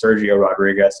 like Sergio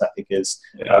Rodriguez, I think is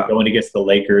going against the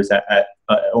Lakers at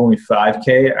only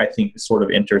 5K. I think sort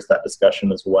of enters that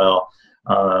discussion as well.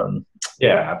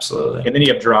 Yeah, absolutely. And then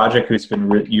you have Dragic, who's been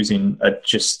using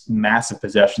just massive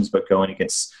possessions, but going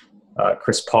against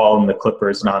Chris Paul and the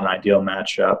Clippers, not an ideal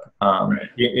matchup. Right.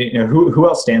 Who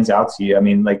else stands out to you? I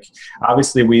mean, like,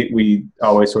 obviously we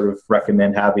always sort of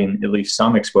recommend having at least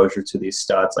some exposure to these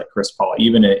studs like Chris Paul,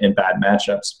 even in bad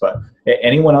matchups. But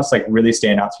anyone else like really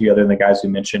stand out to you other than the guys we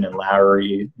mentioned and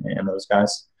Lowry and those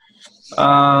guys?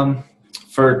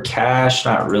 For cash,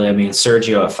 not really. I mean,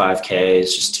 Sergio at 5K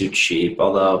is just too cheap.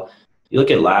 Although you look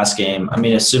at last game, I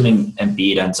mean, assuming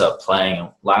Embiid ends up playing,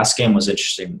 last game was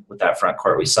interesting with that front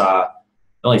court. We saw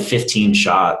only 15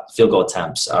 field goal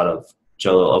attempts out of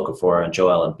Joel Okafor and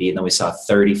Joel Embiid. And then we saw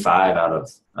 35 out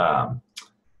of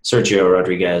Sergio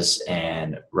Rodriguez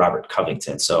and Robert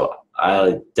Covington. So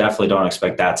I definitely don't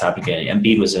expect that to happen again.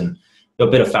 Embiid was in a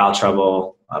bit of foul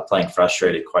trouble, playing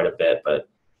frustrated quite a bit. But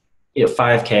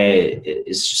 5K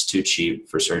is just too cheap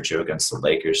for Sergio against the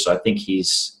Lakers. So I think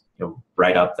he's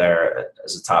right up there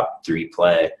as a top 3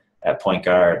 play at point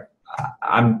guard.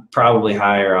 I'm probably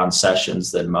higher on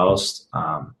Sessions than most,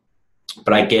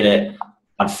 but I get it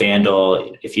on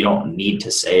FanDuel. If you don't need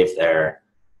to save there,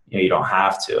 you don't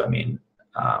have to. I mean,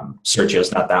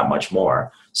 Sergio's not that much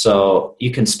more, so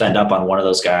you can spend up on one of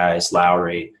those guys,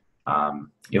 Lowry,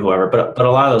 whoever. But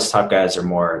a lot of those top guys are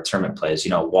more tournament plays.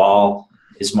 Wall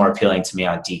is more appealing to me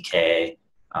on DK.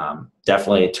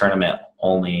 Definitely tournament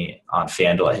only on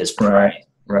FanDuel at his price.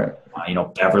 Right.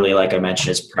 Beverly, like I mentioned,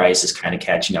 his price is kind of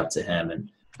catching up to him, and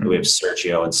we have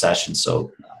Sergio and Sessions,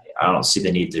 so I don't see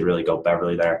the need to really go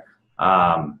Beverly there.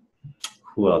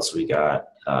 Who else we got?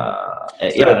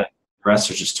 The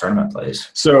rest are just tournament plays.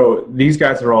 So these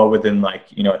guys are all within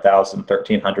 1,000,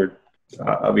 1,300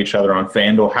 of each other on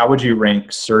FanDuel. How would you rank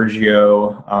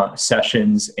Sergio,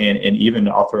 Sessions, and even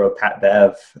I'll throw Pat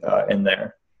Bev in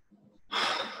there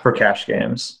for cash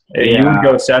games? You would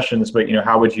go Sessions, but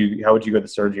how would you go to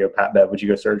Sergio, Pat Bev? Would you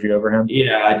go Sergio over him?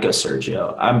 Yeah, I'd go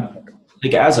Sergio. I'm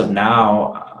as of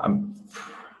now,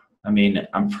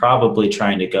 I'm probably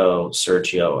trying to go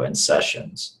Sergio and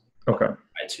Sessions. Okay.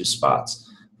 My 2 spots,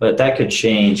 but that could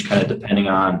change kind of depending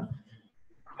on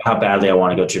how badly I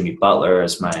want to go Jimmy Butler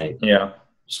as my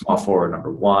small forward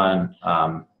number 1.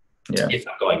 If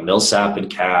I'm going Millsap and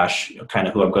cash, kind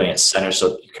of who I'm going at center.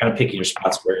 So you're kind of picking your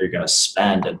spots where you're going to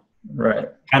spend, and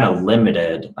kind of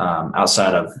limited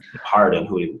outside of Harden,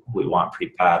 who we want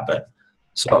pretty bad. But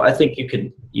so I think you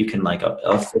can like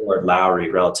afford Lowry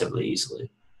relatively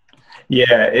easily.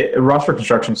 Yeah, roster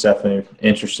construction is definitely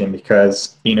interesting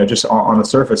because, just on the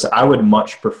surface, I would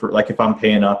much prefer, like if I'm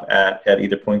paying up at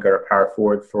either point guard or power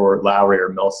forward for Lowry or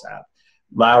Millsap.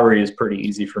 Lowry is pretty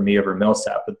easy for me over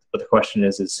Millsap, but the question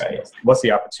is what's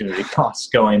the opportunity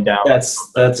cost going down?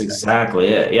 That's exactly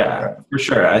it. Yeah, for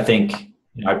sure. I think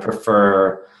I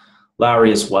prefer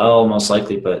Lowry as well, most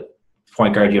likely, but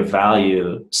point guard, you have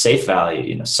value, safe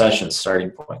value. Sessions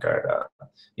starting point guard.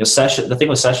 Sessions. The thing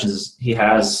with Sessions is he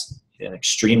has an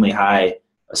extremely high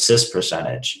assist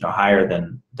percentage, higher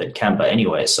than Kemba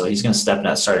anyway. So he's going to step in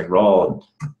that starting role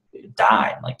and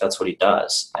dime. Like that's what he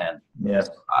does. And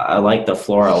I like the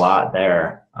floor a lot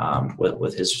there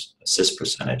with his assist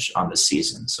percentage on the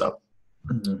season. So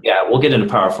we'll get into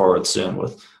power forward soon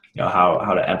with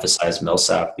how to emphasize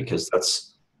Millsap, because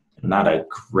that's not a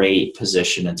great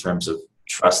position in terms of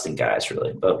trusting guys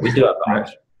really, but we do have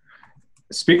options.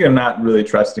 Speaking of not really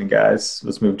trusting guys,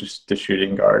 let's move to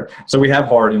shooting guard. So we have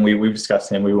Harden. We've discussed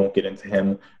him. We won't get into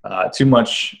him too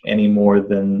much any more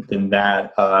than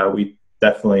that. We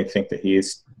definitely think that he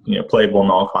is playable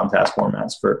in all contest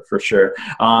formats for sure.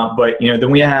 But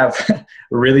then we have a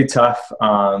really tough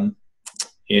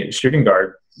shooting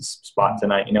guard spot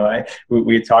tonight.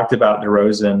 We talked about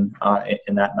DeRozan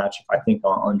in that matchup. I think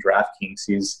on DraftKings,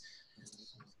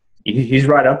 he's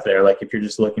right up there. Like if you're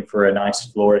just looking for a nice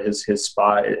floor at his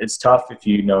spot, it's tough if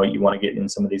you want to get in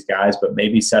some of these guys, but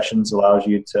maybe Sessions allows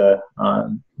you to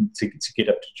get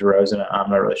up to DeRozan. I'm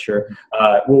not really sure.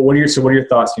 What are your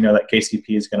thoughts? That KCP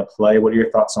is going to play. What are your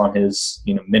thoughts on his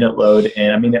minute load?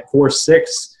 And I mean at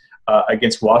 4.6,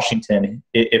 against Washington,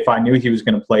 if I knew he was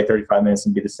going to play 35 minutes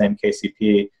and be the same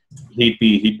KCP, he'd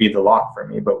be the lock for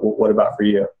me. But what about for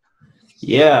you?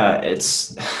 Yeah,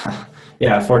 it's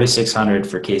 4,600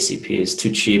 for KCP is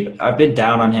too cheap. I've been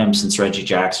down on him since Reggie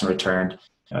Jackson returned.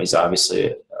 He's obviously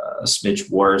a smidge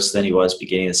worse than he was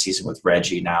beginning of the season with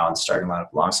Reggie now and starting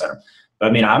lineup alongside him. But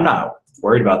I mean, I'm not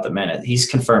worried about the minute. He's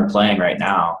confirmed playing right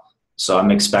now, so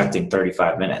I'm expecting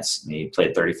 35 minutes. He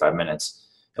played 35 minutes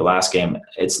the last game.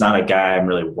 It's not a guy I'm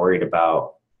really worried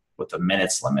about with the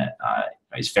minutes limit.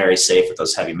 He's very safe with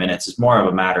those heavy minutes. It's more of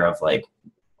a matter of like,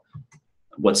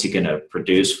 what's he going to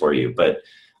produce for you? But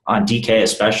on DK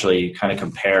especially, you kind of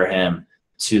compare him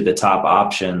to the top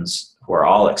options who are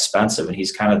all expensive, and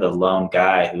he's kind of the lone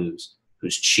guy who's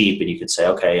cheap, and you could say,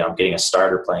 okay, I'm getting a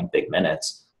starter playing big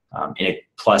minutes in a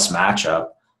plus matchup.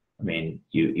 I mean,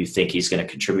 you think he's going to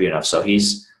contribute enough. So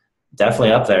he's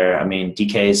definitely up there. I mean,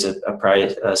 DK is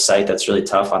a site that's really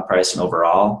tough on pricing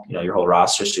overall, your whole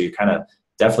roster. So you're kind of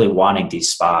definitely wanting these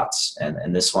spots.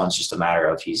 And this one's just a matter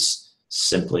of he's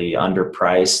simply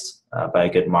underpriced by a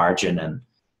good margin. And,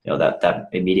 that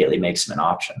immediately makes him an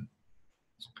option.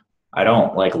 I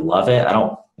don't love it. I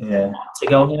don't want to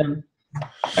go him.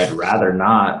 I'd rather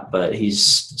not, but he's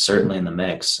certainly in the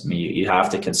mix. I mean, you have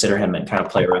to consider him and kind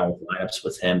of play around with lineups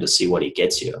with him to see what he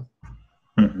gets you.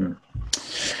 Mm-hmm.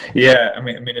 Yeah, I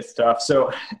mean, it's tough.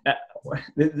 So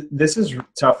this is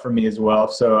tough for me as well.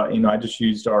 So, I just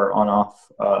used our on-off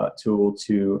tool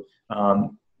to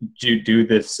do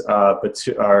this,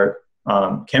 our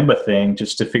Kemba thing,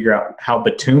 just to figure out how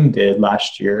Batum did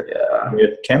last year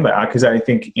with Kemba, because I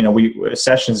think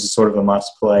Sessions is sort of a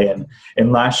must play,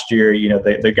 and last year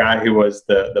the guy who was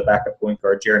the backup point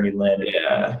guard, Jeremy Lin,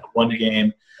 one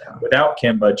game without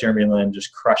Kemba, Jeremy Lin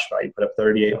just crushed by. He put up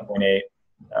 38.8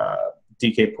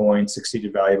 DK points,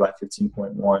 exceeded value by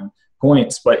 15.1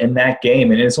 points, but in that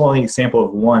game, and it's only a sample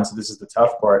of one, so this is the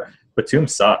tough part. Batum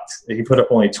sucked. He put up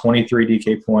only 23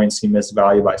 DK points. He missed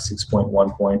value by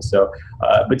 6.1 points. So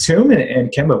Batum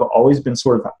and Kemba have always been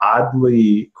sort of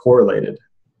oddly correlated,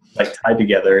 tied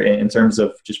together in terms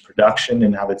of just production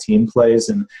and how the team plays.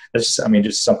 And that's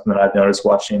just something that I've noticed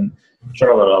watching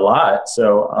Charlotte a lot.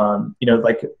 So,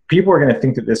 people are going to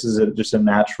think that this is just a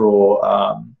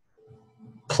natural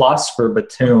plus for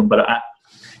Batum, but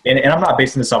and I'm not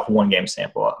basing this off one game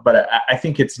sample, but I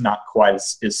think it's not quite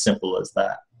as simple as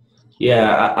that.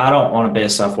 Yeah, I don't want to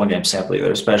base off one game sample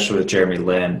either, especially with Jeremy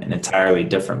Lin, an entirely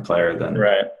different player than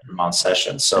Ramon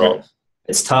Sessions. So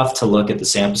it's tough to look at the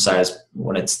sample size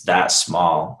when it's that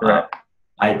small. Right.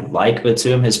 I like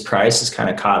Batum. His price is kind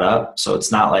of caught up, so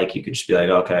it's not like you could just be like,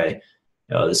 okay,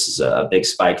 this is a big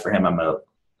spike for him. I'm going to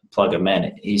plug him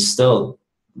in. He's still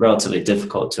relatively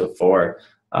difficult to afford.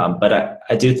 But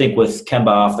I do think with Kemba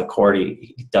off the court,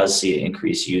 he does see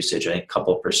increased usage, I think a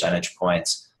couple of percentage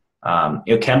points.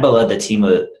 Kemba led the team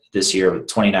this year with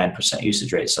 29%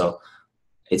 usage rate, so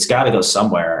it's got to go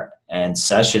somewhere. And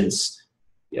Sessions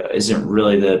isn't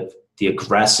really the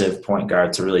aggressive point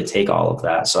guard to really take all of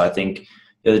that. So I think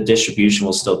the distribution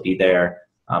will still be there.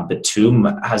 Batum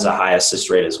has a high assist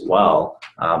rate as well,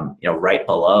 right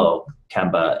below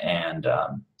Kemba and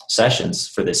Sessions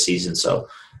for this season. So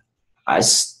I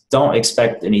don't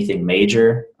expect anything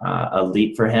major, a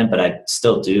leap for him, but I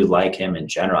still do like him in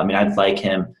general. I mean, I'd like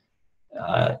him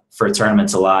for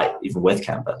tournaments a lot, even with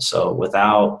Kemba. So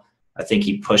I think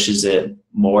he pushes it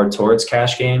more towards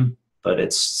cash game, but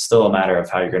it's still a matter of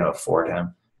how you're going to afford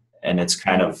him. And it's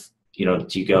kind of,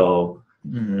 do you go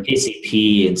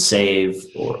KCP and save,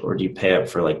 or do you pay up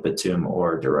for Batum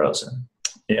or DeRozan?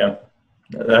 Yeah,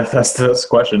 that's the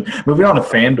question. Moving on to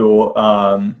FanDuel,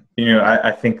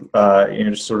 I think,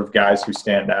 just sort of guys who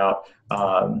stand out.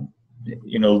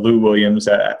 Lou Williams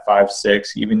at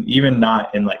 5'6", even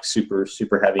not in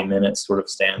super heavy minutes, sort of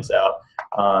stands out.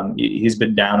 He's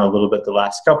been down a little bit the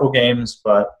last couple games,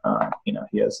 but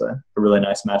he has a really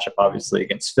nice matchup, obviously,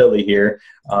 against Philly here.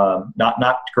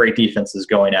 Not great defenses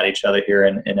going at each other here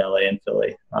in LA and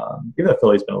Philly. Even though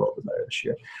Philly's been a little bit better this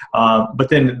year. But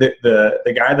then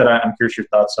the guy that I'm curious your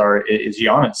thoughts are is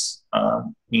Giannis.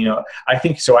 I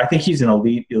think he's an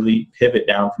elite pivot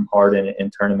down from Harden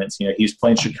in tournaments. He's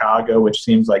playing Chicago, which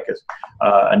seems like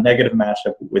a negative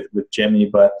matchup with Jimmy,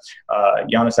 but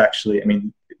Giannis actually,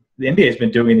 the NBA has been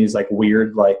doing these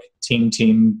weird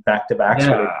team back-to-backs.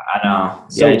 Yeah, I know.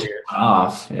 So yeah, weird.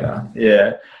 Off. Yeah.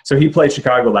 Yeah. So he played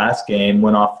Chicago last game,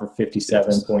 went off for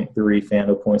 57.3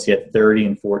 FanDuel points. He had 30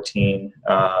 and 14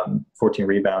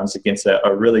 rebounds against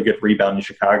a really good rebounding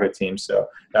Chicago team. So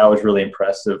that was really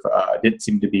impressive. Didn't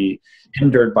seem to be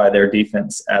hindered by their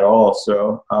defense at all.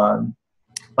 So I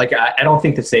don't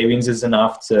think the savings is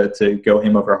enough to go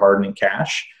him over Harden and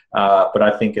cash. But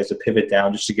I think as a pivot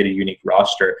down, just to get a unique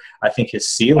roster, I think his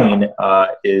ceiling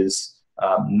is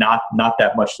not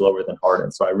that much lower than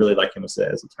Harden. So I really like him as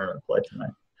a tournament play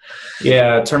tonight.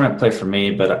 Yeah, tournament play for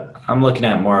me, but I'm looking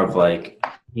at more of like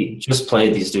he just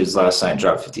played these dudes last night,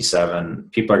 dropped 57.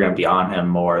 People are going to be on him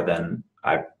more than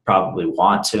I probably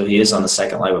want to. He is on the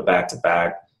second leg with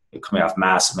back-to-back. Coming off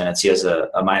massive minutes. He has a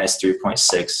minus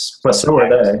 3.6. But so are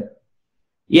they.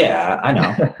 Yeah, I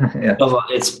know. Yeah. But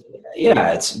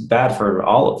it's bad for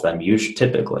all of them usually,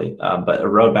 typically. But a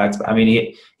road back-to-back. I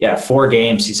mean, 4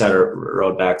 games he's had a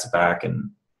road back-to-back and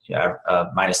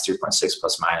minus 3.6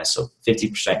 plus minus, so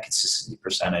 50% consistency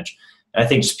percentage. And I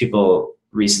think just people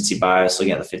recency bias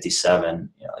looking at the 57.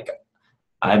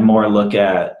 I more look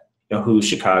at who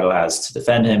Chicago has to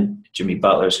defend him. Jimmy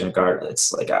Butler's going to guard.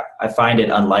 It's like I find it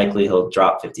unlikely he'll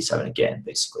drop 57 again,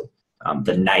 basically,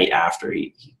 the night after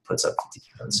he puts up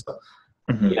 57. So,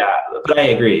 but I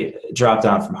agree. Drop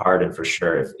down from Harden for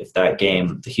sure. If that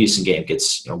game, the Houston game,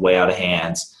 gets way out of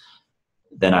hands,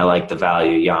 then I like the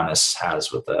value Giannis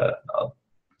has with a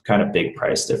kind of big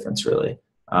price difference, really.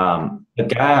 The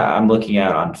guy I'm looking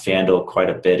at on FanDuel quite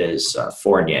a bit is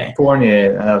Fournier.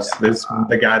 This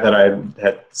the guy that I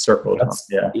had circled.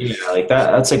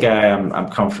 That's a guy I'm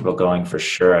comfortable going for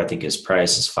sure. I think his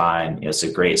price is fine. It's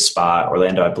a great spot.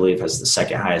 Orlando, I believe, has the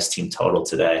second highest team total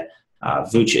today.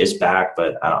 Vooch is back,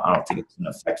 but I don't think it's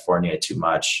going to affect Fournier too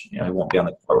much. He won't be on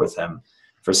the court with him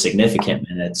for significant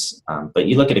minutes. But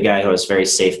you look at a guy who has very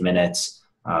safe minutes.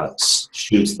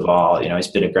 Shoots the ball. He's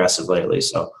been aggressive lately,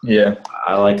 so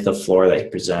I like the floor that he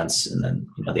presents, and then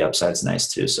the upside's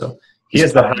nice too. So he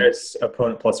has the highest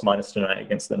opponent plus minus tonight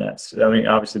against the Nets. I mean,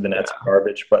 obviously the Nets are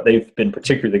garbage, but they've been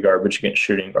particularly garbage against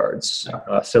shooting guards.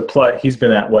 He's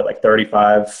been at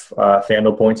 35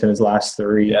 FanDuel points in his last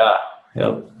 3.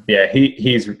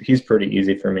 He's pretty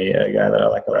easy for me. A guy that I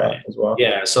like a lot as well.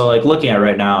 Yeah, so looking at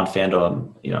right now on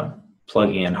FanDuel, I'm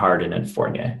plugging in Harden and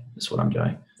Fournier is what I'm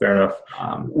doing. Fair enough.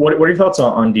 What are your thoughts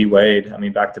on D Wade? I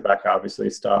mean, back-to-back, obviously,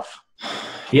 stuff.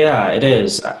 Yeah, it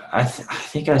is. I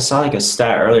think I saw a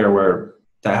stat earlier where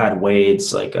that had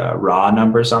Wade's raw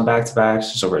numbers on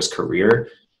back-to-backs just over his career.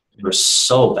 They were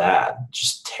so bad,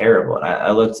 just terrible. And I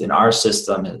looked in our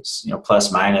system, his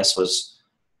plus minus was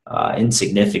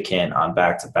insignificant on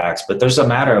back-to-backs. But there's a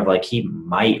matter of he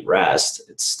might rest.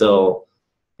 It's still,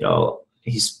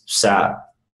 he's sat,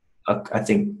 I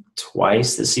think,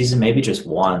 twice this season, maybe just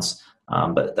once,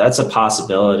 but that's a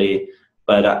possibility.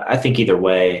 But I think either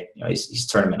way, he's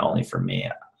tournament only for me.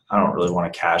 I don't really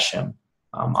want to cash him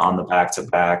on the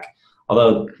back-to-back.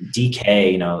 Although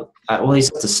DK,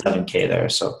 he's up to 7K there.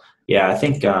 So I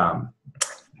think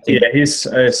he's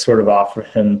sort of off for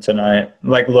him tonight,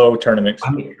 low tournament.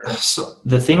 I mean, so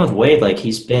the thing with Wade,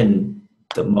 he's been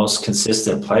the most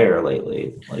consistent player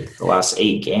lately, the last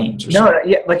 8 games.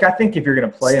 I think if you're going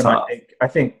to play him, I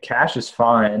think cash is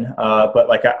fine.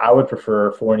 But I would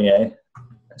prefer Fournier.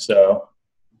 So,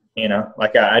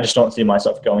 I just don't see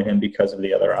myself going him because of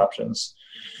the other options.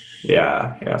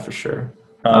 Yeah, for sure.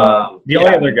 The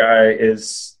only other guy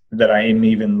is that I am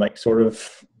even sort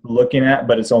of looking at,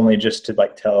 but it's only just to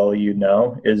tell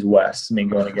is Wes. I mean,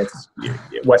 going against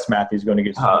Wes Matthews going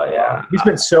against. He's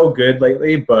been so good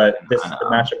lately, but the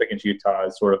matchup against Utah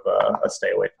is sort of a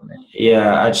stay away from me.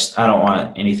 Yeah, I don't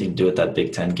want anything to do with that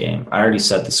Big Ten game. I already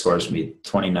said the scores would be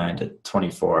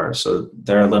 29-24, so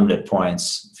there are limited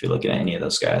points if you're looking at any of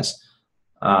those guys.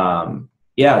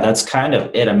 That's kind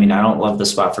of it. I mean, I don't love the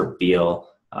spot for Beal.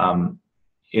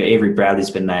 Avery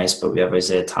Bradley's been nice, but we have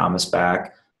Isaiah Thomas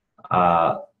back.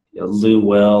 Lou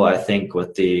Will, I think,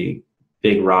 with the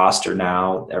big roster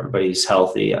now, everybody's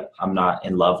healthy. I'm not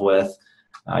in love with.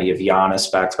 You have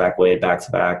Giannis back-to-back, Wade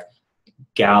back-to-back.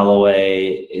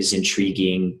 Galloway is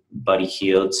intriguing. Buddy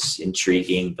Hield's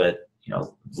intriguing, but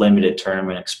limited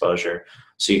tournament exposure.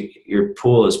 So your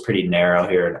pool is pretty narrow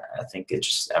here, and I think it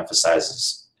just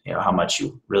emphasizes how much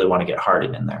you really want to get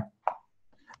Harden in there.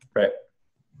 Right.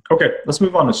 Okay, let's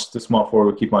move on to small forward.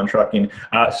 We'll keep on trucking.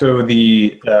 So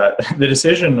the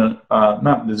decision,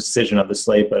 not the decision of the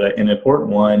slate, but an important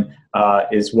one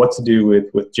is what to do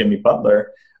with Jimmy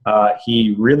Butler.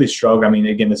 He really struggled. I mean,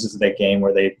 again, this is that game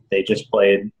where they just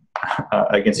played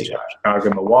against Chicago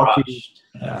and Milwaukee.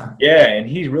 Yeah, and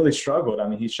he really struggled. I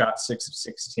mean, he shot 6 of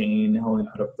 16, only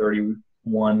put up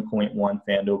 31.1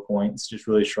 FanDuel points, just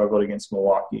really struggled against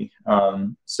Milwaukee.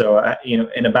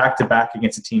 In a back-to-back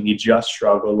against a team he just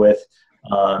struggled with,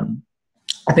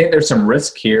 I think there's some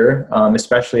risk here,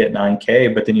 especially at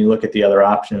 9K, but then you look at the other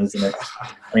options and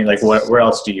where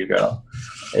else do you go?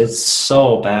 It's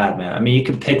so bad, man. I mean, you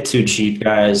could pick 2 cheap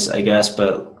guys, I guess,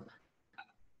 but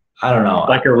I don't know.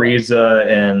 Ariza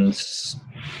and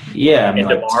Yeah, I mean,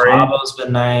 And like Damari. Tabo's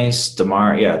been nice.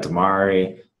 Damari. Yeah.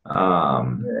 I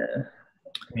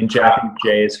mean, I think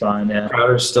Jay is fine. Yeah.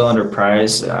 Crowder's still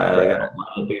underpriced. Right.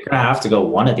 You're gonna have to go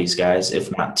one of these guys,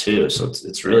 if not two. So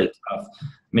it's really tough. I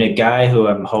mean, a guy who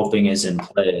I'm hoping is in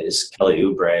play is Kelly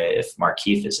Oubre if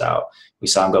Markieff is out. We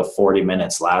saw him go 40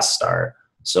 minutes last start.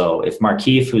 So if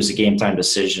Markieff, who's a game time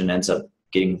decision, ends up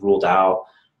getting ruled out,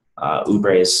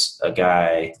 Oubre is a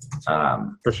guy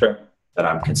For sure that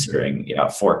I'm considering,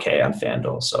 4K on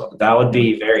FanDuel. So that would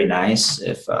be very nice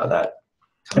if that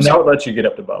comes out. Would let you get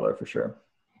up to Butler for sure.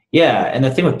 Yeah, and the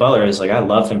thing with Butler is, I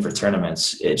love him for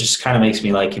tournaments. It just kind of makes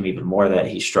me like him even more that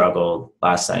he struggled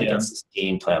last night against this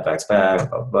team, playing back-to-back,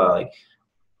 blah, blah, blah.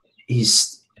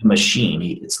 He's a machine.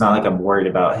 It's not like I'm worried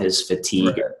about his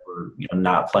fatigue or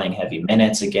not playing heavy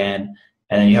minutes again.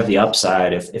 And then you have the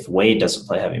upside if Wade doesn't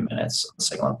play heavy minutes on the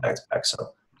second one back-to-back.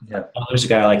 So Butler's a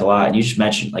guy I like a lot. And you just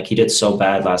mentioned, he did so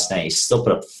bad last night. He still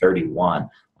put up 31.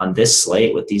 On this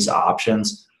slate with these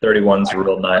options, 31's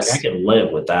real nice. I can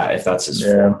live with that if that's his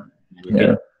form. You get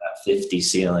that 50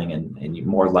 ceiling and you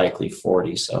more likely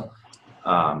 40. So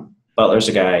Butler's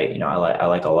a guy, I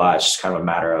like a lot. It's just kind of a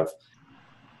matter of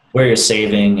where you're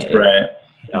saving. Right.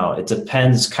 It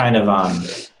depends kind of on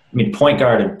 – point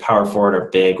guard and power forward are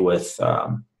big with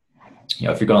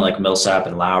if you're going like Millsap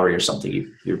and Lowry or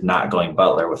something, you're not going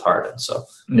Butler with Harden. So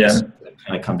it's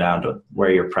kind of come down to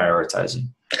where you're prioritizing.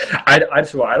 I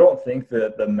don't think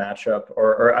the matchup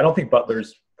or I don't think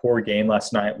Butler's poor game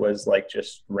last night was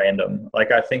just random.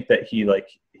 I think that he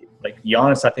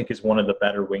Giannis, I think, is one of the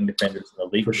better wing defenders in the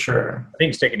league for sure. I think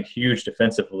he's taken a huge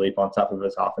defensive leap on top of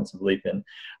his offensive leap, and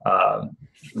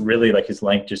really his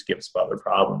length just gives Butler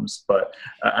problems. But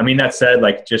that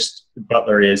said, just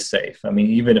Butler is safe.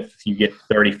 Even if you get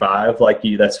 35,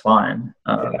 that's fine.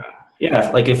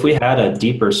 Yeah, if we had a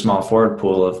deeper small forward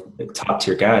pool of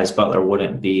top-tier guys, Butler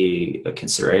wouldn't be a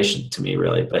consideration to me,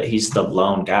 really. But he's the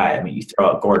lone guy. You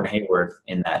throw out Gordon Hayward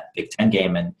in that Big Ten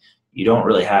game, and you don't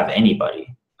really have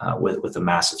anybody with a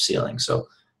massive ceiling. So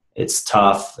it's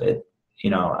tough.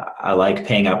 I like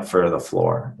paying up for the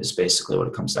floor is basically what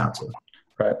it comes down to.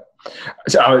 Right.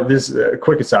 So this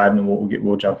quick aside, and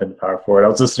we'll jump into power forward. I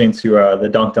was listening to the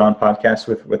Dunked On podcast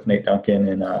with Nate Duncan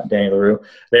and Danny LaRue.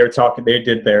 They were talking. They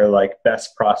did their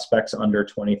best prospects under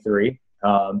 23,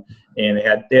 and they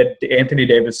had Anthony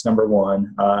Davis number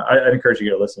 1. I'd encourage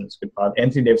you to listen. It's a good pod.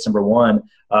 Anthony Davis number 1.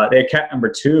 They had Cat number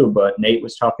 2, but Nate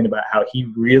was talking about how he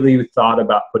really thought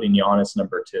about putting Giannis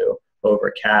number 2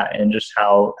 over Cat, and just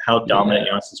how dominant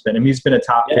Giannis has been. He's been a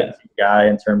top 50 guy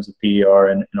in terms of PER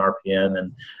and RPM,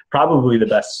 and probably the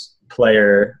best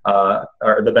player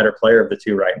or the better player of the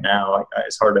two right now.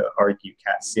 It's hard to argue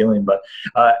Cat's ceiling, but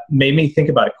made me think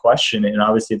about a question. And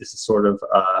obviously, this is sort of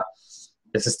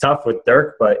this is tough with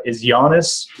Dirk, but is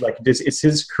Giannis it's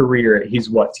his career? He's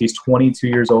 22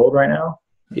 years old right now.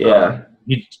 Yeah,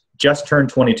 he just turned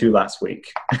 22 last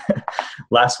week.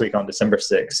 Last week on December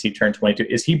 6th, he turned 22.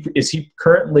 Is he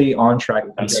currently on track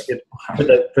for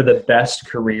the best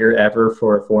career ever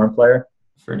for a foreign player?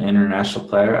 For an international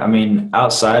player?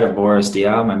 Outside of Boris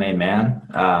Diaw, my main man,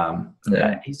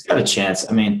 he's got a chance.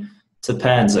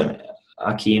 Depends.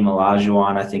 Hakeem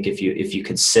Olajuwon, I think if you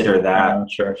consider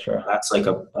that, sure, that's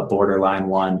a borderline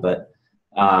one. But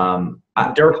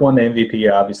Dirk won the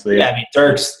MVP, obviously. Yeah,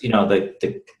 Dirk's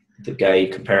the guy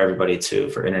you compare everybody to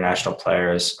for international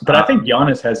players. But I think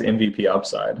Giannis has MVP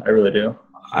upside. I really do.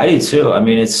 I do too.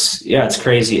 It's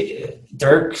crazy.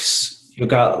 Dirk's you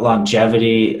got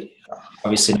longevity.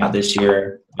 Obviously not this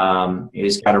year.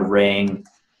 He's got a ring.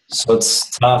 So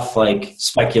it's tough,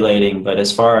 speculating. But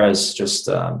as far as just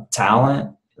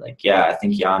talent, I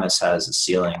think Giannis has a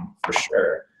ceiling for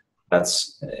sure.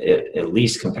 That's at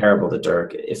least comparable to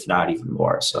Dirk, if not even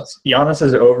more. So Giannis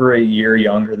is over a year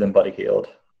younger than Buddy Hield.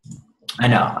 I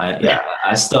know.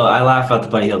 I laugh at the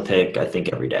Buddy Hield pick, I think,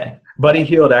 every day. Buddy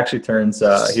Hield actually turns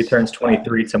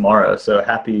 23 tomorrow. So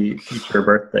happy future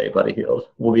birthday, Buddy Hield.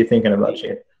 We'll be thinking about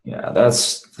you. Yeah,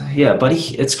 Buddy.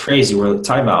 It's crazy. We're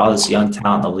talking about all this young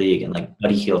talent in the league, and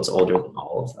Buddy Hield's older than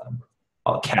all of them.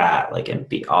 All Cat,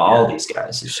 all these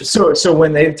guys. It's just so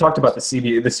when they talked about the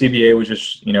CBA was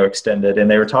just extended, and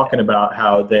they were talking about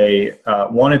how they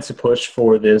wanted to push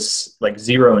for this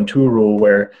 0 and 2 rule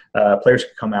where players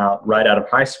could come out right out of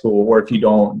high school, or if you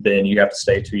don't, then you have to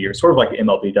stay 2 years, sort of like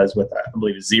MLB does with I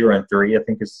believe 0 and 3. I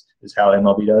think is how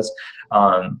MLB does.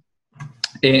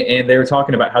 And they were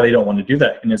talking about how they don't want to do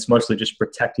that, and it's mostly just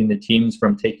protecting the teams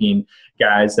from taking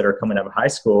guys that are coming out of high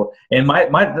school. And my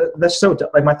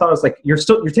thought was you're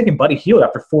taking Buddy Hield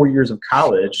after 4 years of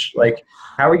college.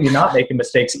 How are you not making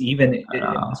mistakes even in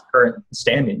his current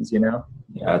standings? Yeah,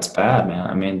 it's bad,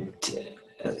 man.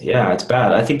 Yeah, it's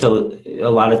bad. I think a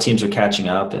lot of teams are catching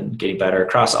up and getting better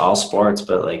across all sports,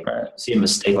 but like see a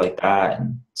mistake like that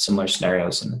and similar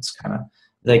scenarios, and it's kind of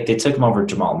like they took him over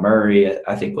Jamal Murray.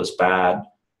 I think was bad.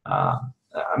 I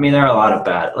mean, there are a lot of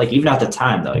bad. Like even at the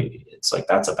time though, it's like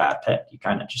that's a bad pick. You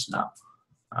kind of just know.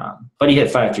 But he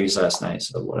hit 5 threes last night,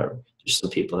 so whatever. Just the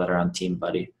people that are on Team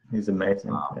Buddy. He's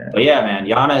amazing. But yeah, man,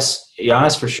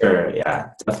 Giannis for sure. Yeah,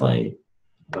 definitely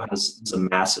has a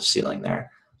massive ceiling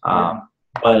there.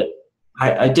 But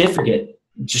I did forget,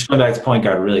 just going back to point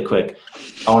guard really quick,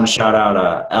 I want to shout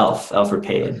out Alfred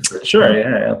Payton. Sure,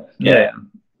 yeah.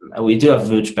 We do have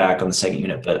Vooch back on the second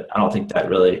unit, but I don't think that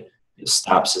really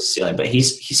stops his ceiling. But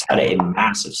he's had a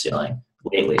massive ceiling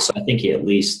lately, so I think he at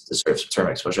least deserves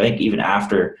tournament exposure. I think even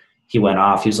after he went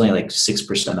off, he was only like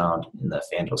 6% owned in the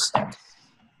FanDuel stand.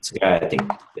 It's a guy I think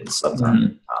it's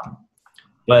something.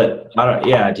 But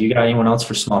do you got anyone else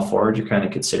for small forward you're kind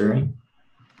of considering?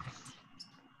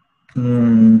 I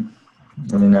mean,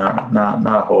 not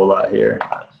a whole lot here.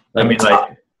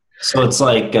 So it's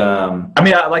like some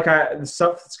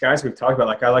guys we've talked about.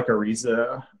 Like I like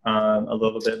Ariza a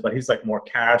little bit, but he's like more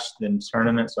cash than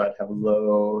tournament, so I'd have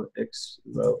low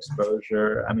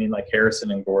exposure. I mean, like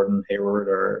Harrison and Gordon Hayward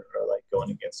are like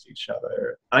going against each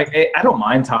other. I don't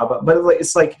mind top, but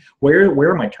it's like where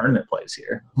are my tournament plays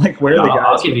here? Like where are the guys?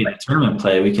 I'll give you the tournament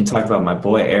play. We can talk about my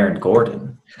boy Aaron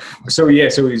Gordon. So he's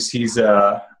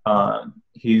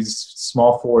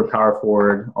small forward, power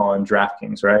forward on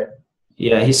DraftKings, right?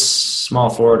 Yeah, he's small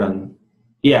forward on.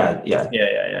 Yeah.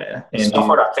 And small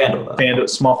forward on FanDuel, though.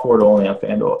 Small forward only on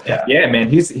FanDuel. Yeah, man.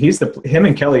 He's him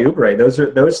and Kelly Oubre. Those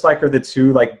are the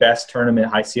two like best tournament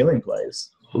high ceiling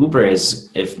plays. Oubre's,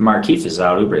 if Markieff is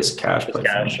out, Oubre's a cash play.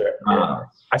 Yeah, sure.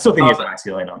 I still think he's a high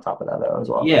ceiling on top of that though as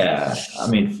well. Yeah, I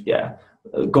mean,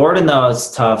 Gordon though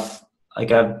is tough.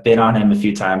 Like I've been on him a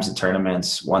few times in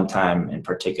tournaments. One time in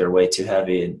particular, way too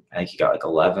heavy, and I think he got like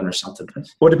 11 or something.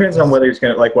 Well, it depends on whether he's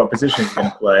gonna what position he's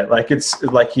gonna play. Like it's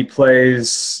like he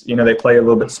plays. They play a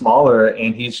little bit smaller,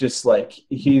 and he's just like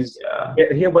he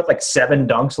had like 7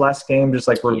 dunks last game. Just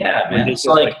like man.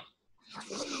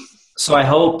 So I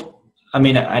hope. I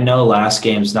mean, I know last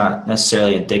game's not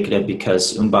necessarily indicative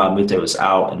because Mbamute was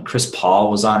out and Chris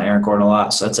Paul was on Aaron Gordon a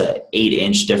lot, so that's an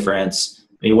 8-inch difference.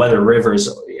 I mean, whether Rivers,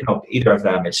 either of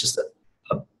them, it's just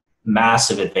a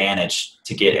massive advantage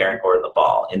to get Aaron Gordon the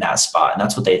ball in that spot, and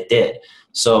that's what they did.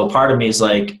 So part of me is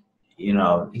like,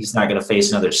 he's not going to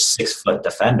face another 6-foot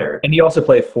defender. And he also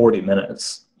played 40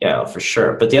 minutes. Yeah, for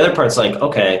sure. But the other part's like,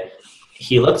 okay,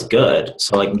 he looked good,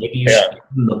 so like maybe you should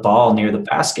give him the ball near the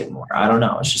basket more. I don't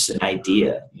know. It's just an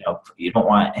idea. You don't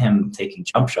want him taking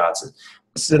jump shots.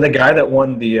 So the guy that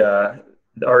won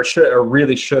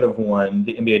really should have won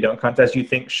the NBA dunk contest, you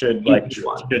think should be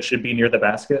near the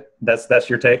basket? That's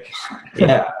your take?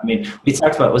 Yeah, I mean, we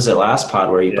talked about, was it last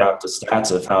pod where you brought up the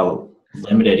stats of how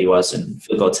limited he was in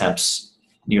field goal attempts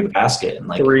near the basket, and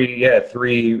like three is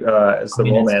the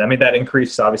rule, man. I mean, that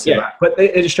increased obviously, but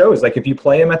it shows like if you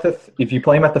play him at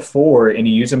the 4 and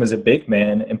you use him as a big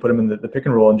man and put him in the pick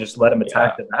and roll and just let him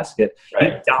attack the basket,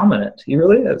 he's dominant. He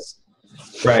really is.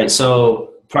 Right.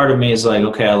 So part of me is like,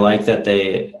 okay, I like that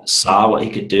they saw what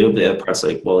he could do, but the other part's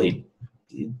like, well,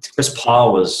 Chris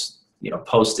Paul was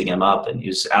posting him up and he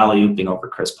was alley-ooping over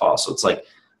Chris Paul, so it's like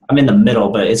I'm in the middle,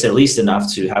 but it's at least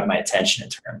enough to have my attention in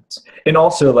tournaments. And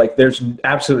also, like, there's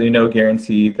absolutely no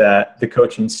guarantee that the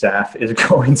coaching staff is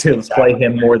going to play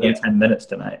him more than 10 minutes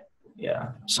tonight.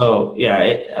 Yeah. So,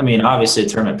 I mean, obviously,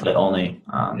 tournament play only,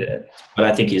 but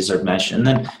I think he deserved mention. And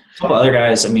then a couple other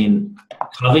guys, I mean,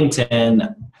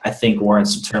 Covington, I think,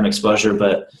 warrants some tournament exposure,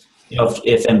 but,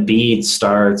 if Embiid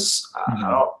starts,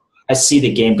 I see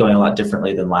the game going a lot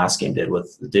differently than last game did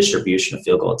with the distribution of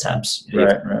field goal attempts.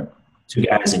 Right. 2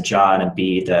 guys in John and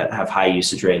B that have high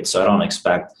usage rates, so I don't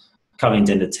expect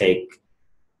Covington to take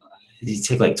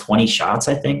like 20 shots,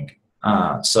 I think.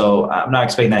 So I'm not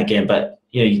expecting that game, but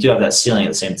you do have that ceiling at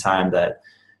the same time that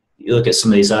you look at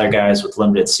some of these other guys with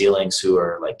limited ceilings who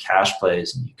are like cash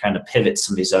plays, and you kind of pivot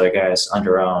some of these other guys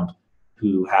under-owned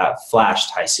who have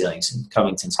flashed high ceilings, and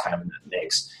Covington's kind of in that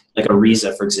mix. Like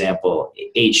Ariza, for example,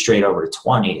 8 straight over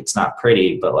 20. It's not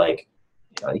pretty, but like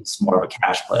he's more of a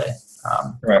cash play.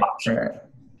 Right.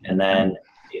 And then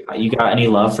you got any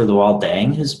love for Luol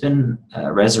Deng, who's been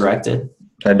resurrected?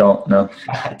 I don't know.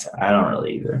 I don't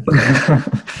really either.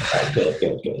 Good.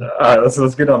 All right,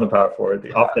 let's get on the power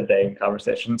forward, off the Deng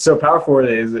conversation. So power forward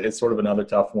is sort of another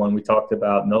tough one. We talked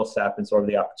about Millsap and sort of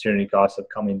the opportunity cost of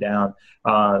coming down.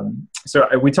 So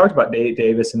we talked about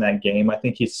Davis in that game. I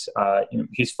think he's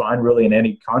fine really in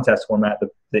any contest format.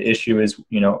 The issue is,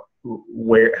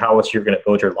 how else you're going to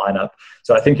build your lineup.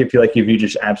 So I think if you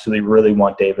just absolutely really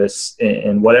want Davis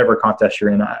in whatever contest you're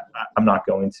in, I'm not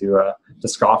going to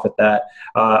scoff at that.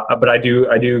 But I do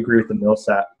agree with the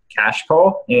Millsap cash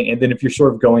call. And then if you're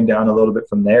sort of going down a little bit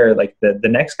from there, like the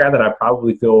next guy that I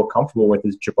probably feel comfortable with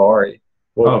is Jabari.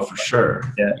 For sure.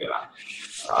 Yeah.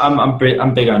 I'm big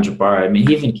on Jabari. I mean,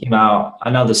 he even came out. I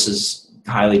know this is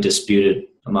highly disputed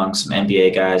among some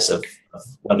NBA guys of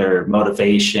whether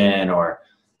motivation or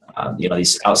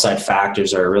these outside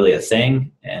factors are really a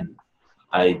thing, and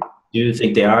I do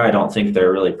think they are. I don't think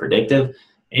they're really predictive.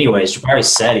 Anyways, Jabari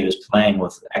said he was playing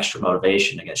with extra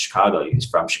motivation against Chicago. He's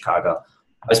from Chicago.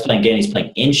 I was playing again. He's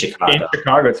playing in Chicago. In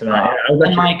Chicago tonight.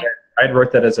 Yeah, I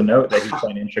wrote that as a note that he's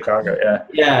playing in Chicago. Yeah.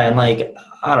 Yeah, and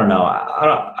I don't know.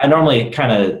 I normally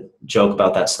kind of joke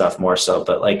about that stuff more so,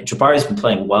 but Jabari's been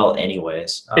playing well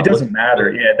anyways. It doesn't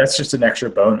matter. Yeah, that's just an extra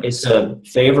bonus. It's a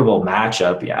favorable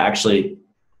matchup. Yeah, actually,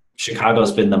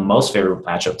 Chicago's been the most favorable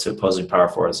matchup to opposing power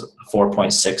forwards,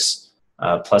 4.6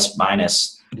 plus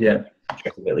minus. Yeah,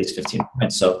 at least 15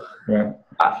 points. So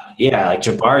yeah,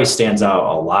 Jabari stands out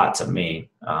a lot to me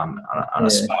on a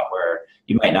spot where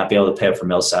you might not be able to pay up for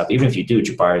Millsap. Even if you do,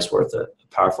 Jabari's worth a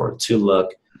power forward 2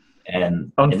 look.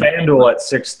 And on FanDuel at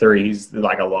 6'3", he's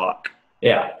like a lock.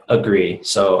 Yeah, agree.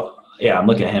 So yeah, I'm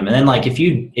looking at him. And then if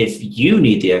you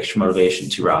need the extra motivation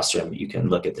to roster him, you can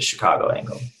look at the Chicago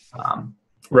angle.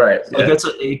 Right. So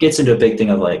it gets into a big thing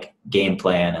of game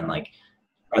plan and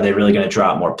are they really going to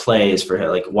drop more plays for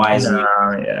him? Why isn't he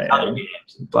other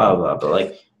games? Blah blah.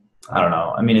 But I don't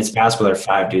know. I mean, it's basketball. There are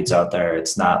 5 dudes out there.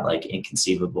 It's not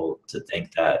inconceivable to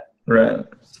think that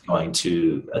he's going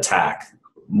to attack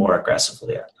more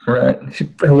aggressively. Right.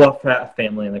 A lot of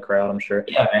family in the crowd, I'm sure.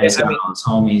 Yeah, man. He's got all his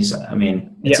homies. I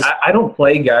mean, I don't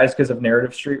play guys because of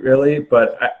Narrative Street really,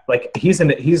 but he's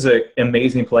an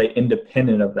amazing play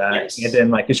independent of that. Yes.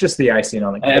 And then it's just the icing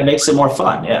on the cake. And it makes it more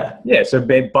fun. Yeah. Yeah. So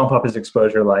bump up his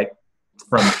exposure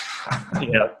from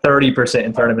 30%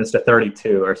 in tournaments to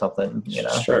 32 or something.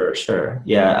 Sure.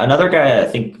 Yeah. Another guy I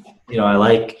think I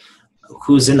like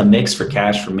who's in the mix for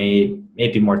cash for me.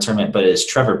 Maybe more tournament, but is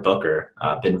Trevor Booker.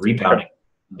 Been rebounding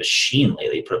machine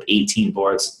lately. He put up 18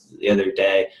 boards the other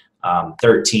day,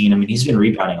 13. I mean, he's been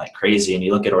rebounding like crazy. And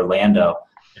you look at Orlando,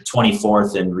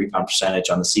 24th in rebound percentage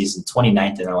on the season,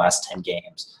 29th in their last 10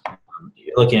 games.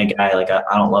 You're looking at a guy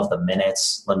I don't love the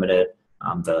minutes limited,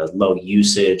 the low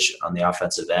usage on the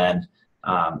offensive end.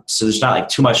 So there's not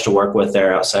too much to work with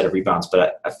there outside of rebounds.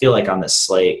 But I feel on this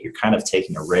slate, you're kind of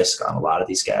taking a risk on a lot of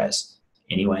these guys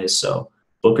anyways. So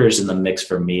Booker's in the mix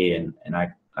for me, and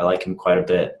I like him quite a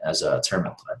bit as a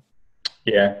tournament play.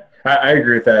 Yeah, I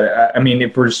agree with that. I mean,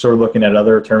 if we're just sort of looking at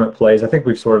other tournament plays, I think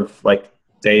we've sort of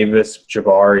Davis,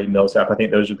 Jabari, Millsap. I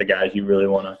think those are the guys you really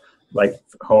want to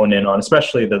hone in on,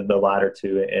 especially the latter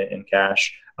 2 in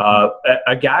cash.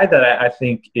 A guy that I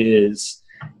think is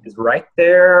right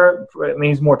there. I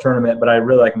mean, he's more tournament, but I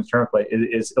really like him as tournament play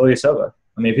is Ilyasova.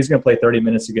 I mean, if he's going to play 30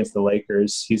 minutes against the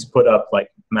Lakers, he's put up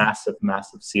massive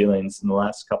ceilings in the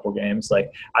last couple games.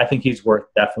 I think he's worth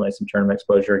definitely some tournament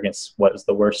exposure against what is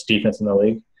the worst defense in the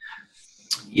league.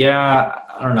 Yeah,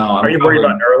 I don't know. Are you worried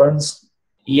about Nerlens?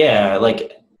 Yeah,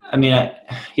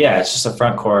 it's just a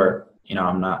front court.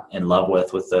 I'm not in love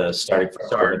with the starting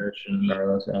front court and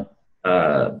Nerlens.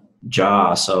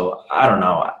 Ja. So I don't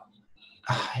know.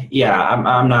 Yeah,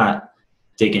 I'm not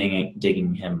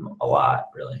digging him a lot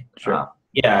really. Sure.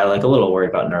 Yeah, a little worried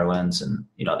about Nerlens, and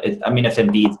if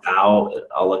Embiid's out,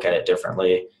 I'll look at it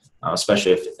differently,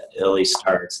 especially if Illy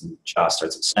starts and Ja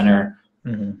starts at center.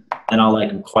 Mm-hmm. Then I'll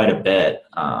like him quite a bit.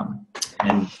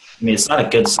 And it's not a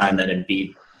good sign that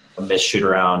Embiid missed shoot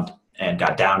around and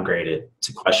got downgraded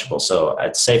to questionable. So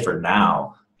I'd say for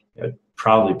now, I'd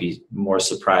probably be more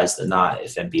surprised than not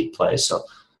if Embiid plays. So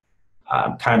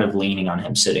I'm kind of leaning on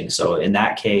him sitting. So in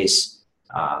that case,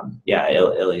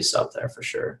 Illy's up there for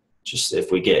sure. Just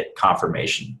if we get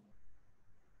confirmation.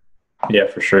 Yeah,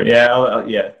 for sure.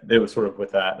 Yeah, it was sort of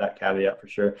with that caveat for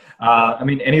sure.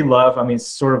 Any love?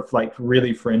 Sort of like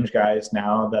really fringe guys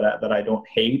now that I don't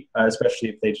hate, especially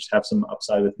if they just have some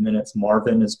upside with minutes.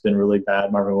 Marvin has been really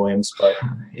bad, Marvin Williams, but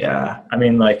yeah.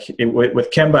 With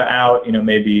Kemba out,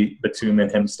 maybe Batum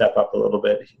and him step up a little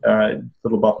bit,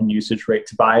 little bump in usage rate.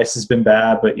 Tobias has been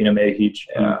bad, but maybe he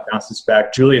bounces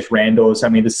back. Julius Randle's.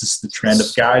 This is the trend of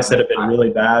guys that have been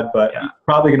really bad, but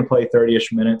probably going to play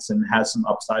 30-ish minutes and has some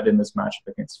upside in this matchup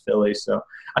against Philly. So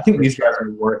I think these guys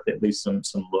are worth at least some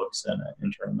looks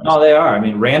in tournaments. Oh, they are.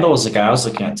 Randall is the guy I was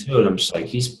looking at too, and I'm just like,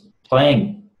 he's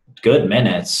playing good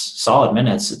minutes, solid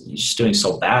minutes. He's just doing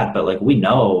so bad, but we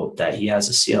know that he has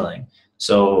a ceiling.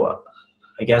 So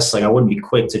I guess I wouldn't be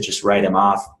quick to just write him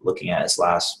off looking at his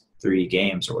last 3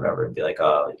 games or whatever and be like,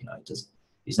 oh,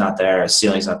 he's not there, his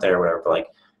ceiling's not there, or whatever. But like,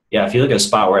 yeah, if you look at a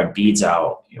spot where Embiid's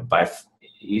out,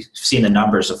 you've seen the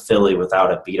numbers of Philly without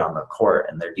Embiid on the court,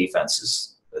 and their defense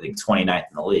is, I think, 29th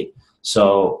in the league.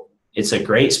 So it's a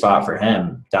great spot for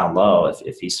him down low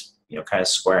if he's kind of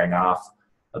squaring off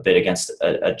a bit against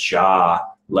a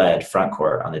jaw-led front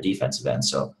court on the defensive end.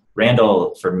 So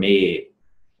Randall, for me,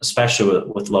 especially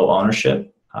with low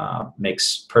ownership,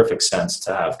 makes perfect sense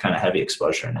to have kind of heavy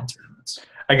exposure in tournaments.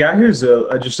 A guy who's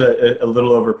just a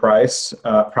little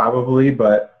overpriced, probably,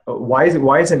 but why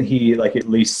isn't he like at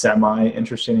least semi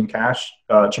interesting in cash?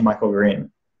 JaMychal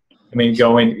Green. I mean,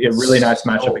 going a really nice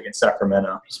matchup against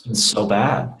Sacramento. He's been so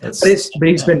bad. He's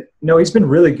been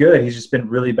really good. He's just been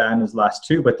really bad in his last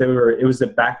 2. But it was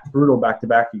brutal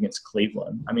back-to-back against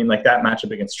Cleveland. I mean, like that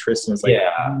matchup against Tristan is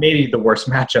maybe the worst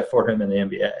matchup for him in the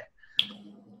NBA.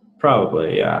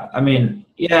 Probably, yeah. I mean,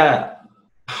 yeah.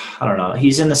 I don't know.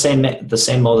 He's in the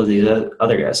same mold of these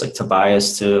other guys, like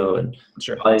Tobias too, and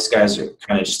sure. All these guys are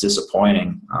kind of just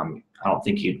disappointing. I don't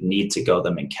think you need to go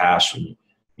them in cash when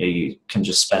you can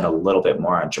just spend a little bit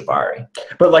more on Jabari.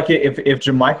 But like if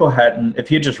JaMychal if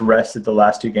he had just rested the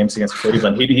last 2 games against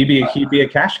Cleveland, he'd be a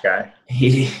cash guy.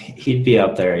 He'd be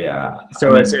up there, yeah.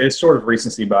 So it's sort of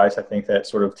recency bias, I think,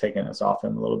 that's sort of taken us off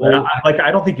him a little bit. Well,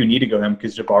 I don't think you need to go him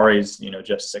because Jabari's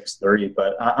just 630,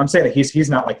 but I'm saying that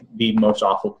he's not like the most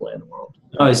awful play in the world.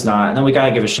 No, he's not. And then we got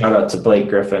to give a shout out to Blake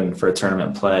Griffin for a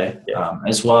tournament play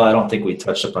as well. I don't think we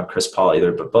touched up on Chris Paul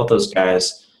either, but both those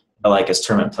guys I like as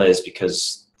tournament plays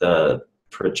because the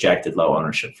projected low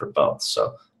ownership for both.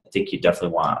 So I think you definitely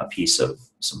want a piece of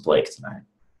some Blake tonight.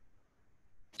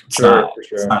 It's not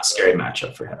a scary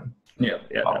matchup for him. Yeah,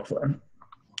 definitely.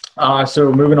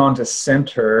 So moving on to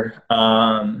center,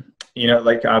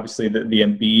 like obviously the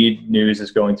Embiid news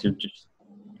is going to just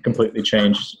completely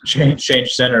change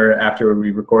center after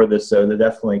we record this. So they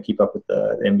definitely keep up with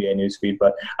the NBA news feed,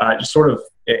 but just sort of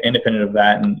independent of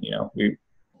that, and Ja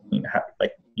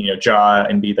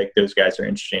and Embiid, like those guys are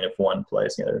interesting if one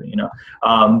plays the other.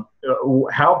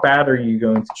 How bad are you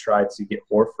going to try to get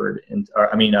Horford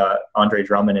Andre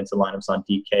Drummond into lineups on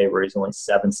DK where he's only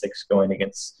 7-6 going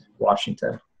against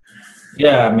Washington?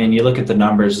 Yeah, I mean, you look at the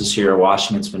numbers this year.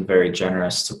 Washington's been very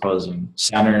generous to opposing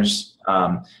centers,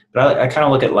 but I kind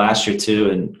of look at last year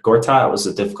too. And Gortat was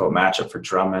a difficult matchup for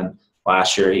Drummond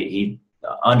last year. He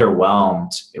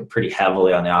underwhelmed pretty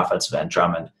heavily on the offensive end.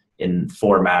 Drummond in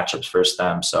 4 matchups versus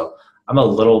them. So I'm a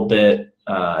little bit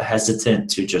hesitant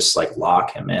to just like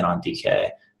lock him in on DK.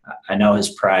 I know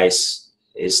his price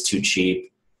is too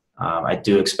cheap. I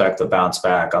do expect a bounce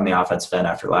back on the offensive end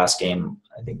after last game.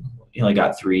 I think he only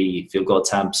got 3 field goal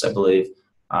attempts, I believe.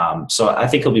 So I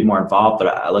think he'll be more involved, but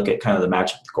I look at kind of the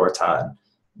matchup with Gortat and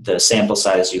the sample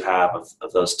size you have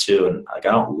of those 2, and like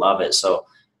I don't love it. So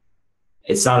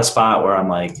it's not a spot where I'm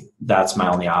like, that's my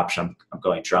only option. I'm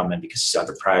going Drummond because he's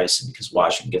underpriced and because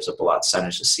Washington gives up a lot of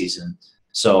centers this season.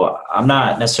 So I'm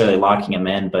not necessarily locking him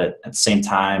in, but at the same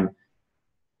time,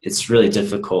 it's really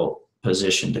difficult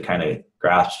position to kind of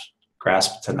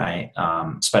grasp tonight,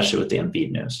 especially with the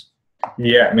Embiid news.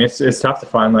 Yeah, I mean it's tough to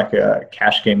find like a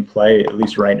cash game play, at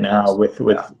least right now with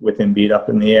Embiid up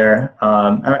in the air.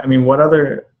 I mean, what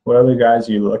other guys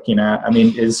are you looking at? I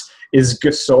mean, is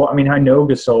Gasol? I mean, I know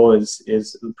Gasol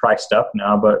is priced up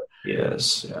now, but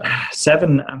yes,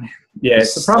 7. I mean,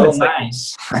 it's the problem. So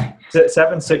it's nice.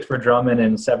 7-6 for Drummond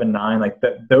and 7-9. Like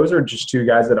that, those are just 2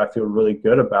 guys that I feel really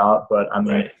good about. But I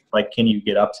mean, like, can you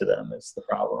get up to them? Is the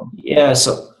problem. Yeah,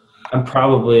 so I'm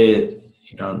probably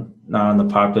not on the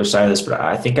popular side of this, but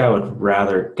I think I would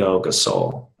rather go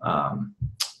Gasol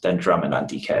than Drummond on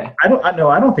DK. I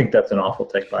don't think that's an awful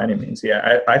take by any means.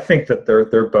 Yeah, I think that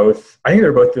they're both. I think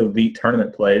they're both elite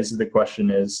tournament plays. The question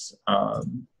is,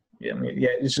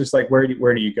 it's just like where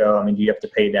do you go? I mean, do you have to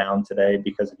pay down today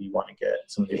because if you want to get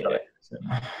some of these other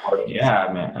guys?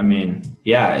 Yeah, I mean,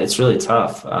 it's really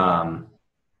tough.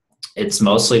 It's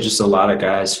mostly just a lot of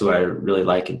guys who I really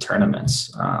like in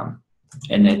tournaments,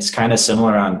 and it's kind of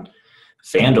similar on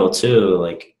FanDuel too.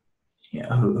 Like,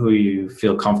 who you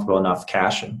feel comfortable enough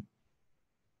cashing.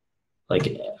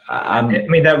 Like, I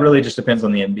mean, that really just depends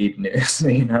on the Embiid news, I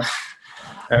mean,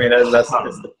 that's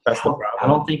the problem. I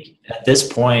don't think at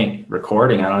this point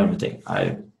recording, I don't even think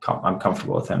I'm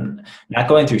comfortable with him. Not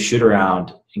going through shoot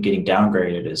around and getting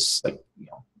downgraded is like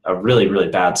a really, really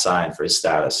bad sign for his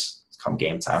status come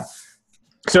game time.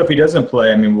 So if he doesn't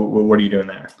play, I mean, what are you doing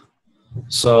there?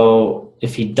 So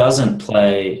if he doesn't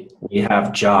play, we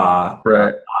have Ja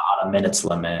right on a minutes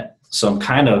limit. So I'm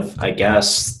kind of, I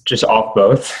guess, just off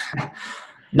both.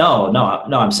 No.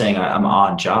 I'm saying I'm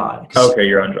on Ja. Okay,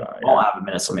 you're on Ja. I won't have a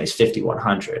minutes limit. He's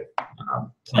 5,100.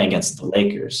 Playing against the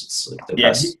Lakers, it's like the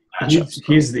best matchup.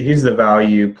 He's the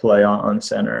value play on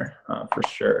center for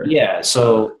sure. Yeah.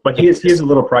 So, but he is a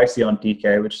little pricey on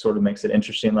DK, which sort of makes it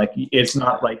interesting. Like it's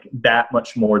not like that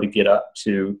much more to get up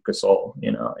to Gasol,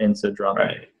 into Drummond.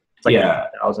 Right. It's like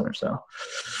 1,000 or so.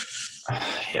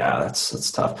 Yeah,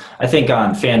 that's tough. I think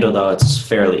on FanDuel though, it's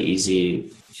fairly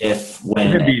easy.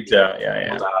 When you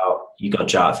go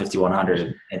Ja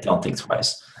 5,100 and don't think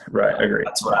twice. Right, I agree.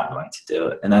 That's what I'm going to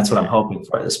do, and that's what I'm hoping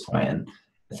for at this point. And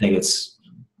I think it's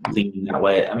leading that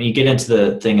way. I mean, you get into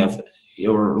the thing of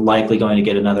you're likely going to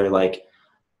get another like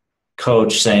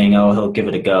coach saying, "Oh, he'll give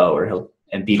it a go," or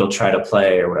Embiid will try to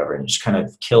play or whatever, and it just kind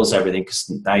of kills everything because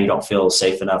now you don't feel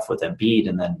safe enough with Embiid,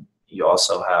 and then you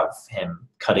also have him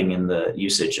cutting in the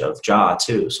usage of Ja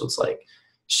too. So it's like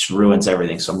just ruins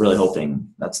everything. So I'm really hoping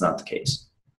that's not the case.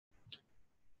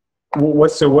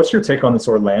 What's your take on this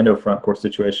Orlando front court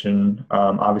situation?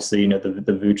 Obviously, the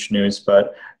Vooch news,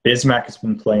 but Bismack has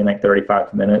been playing like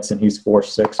 35 minutes, and he's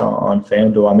 4-6 on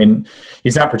FanDuel. I mean,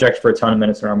 he's not projected for a ton of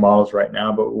minutes in our models right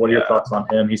now, but what are your thoughts on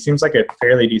him? He seems like a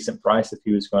fairly decent price if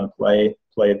he was going to play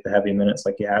the heavy minutes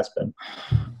like he has been.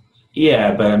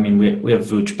 Yeah, but I mean, we have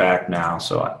Vooch back now,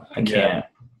 so I can't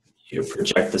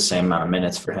project the same amount of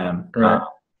minutes for him. Right.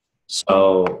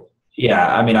 So.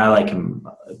 Yeah, I mean, I like him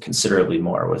considerably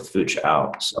more with Vooch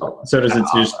out. So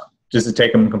does it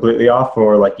take him completely off,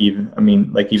 or even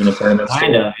in tournaments?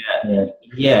 Kind of,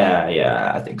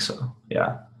 yeah, I think so.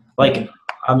 Yeah,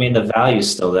 I mean, the value's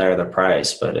still there, the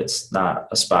price, but it's not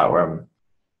a spot where I'm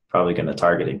probably going to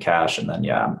target in cash, and then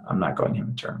I'm not going him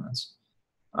in tournaments.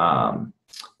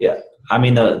 Yeah, I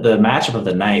mean, the matchup of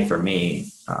the night for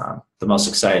me, the most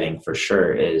exciting for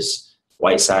sure is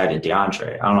Whiteside and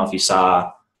DeAndre. I don't know if you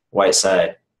saw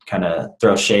Whiteside kind of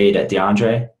throw shade at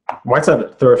DeAndre.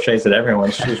 Whiteside throws shades at everyone,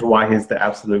 which is why he's the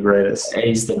absolute greatest.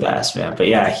 He's the best, man. But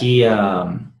yeah, he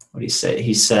what did he say?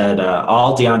 He said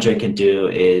all DeAndre can do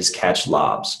is catch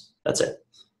lobs. That's it.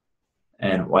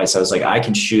 And Whiteside was like, I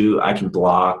can shoot, I can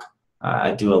block,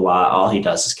 I do a lot. All he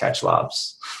does is catch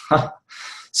lobs.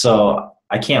 So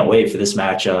I can't wait for this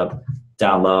matchup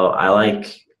down low. I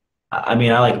like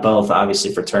both,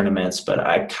 obviously, for tournaments, but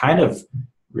I kind of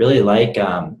really like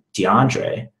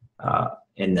DeAndre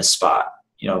in this spot.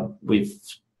 We've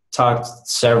talked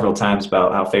several times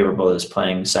about how favorable it is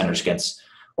playing centers against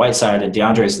Whiteside, and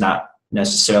DeAndre is not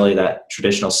necessarily that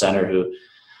traditional center who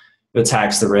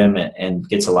attacks the rim and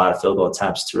gets a lot of field goal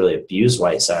attempts to really abuse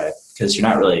Whiteside, because you're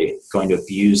not really going to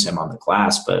abuse him on the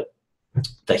glass. But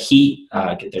the Heat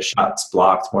get their shots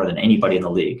blocked more than anybody in the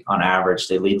league. On average,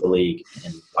 they lead the league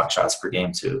in block shots per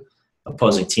game to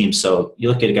opposing teams. So you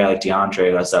look at a guy like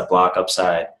DeAndre who has that block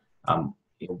upside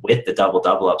with the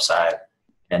double-double upside,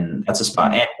 and that's a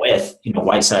spot. And with,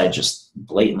 Whiteside just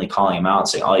blatantly calling him out and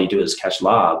saying all you do is catch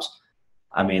lobs.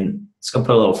 I mean, it's going to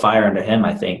put a little fire into him,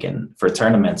 I think. And for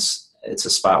tournaments, it's a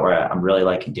spot where I'm really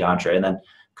liking DeAndre. And then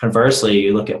conversely,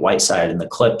 you look at Whiteside, and the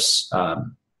Clips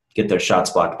get their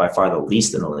shots blocked by far the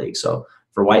least in the league. So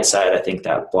for Whiteside, I think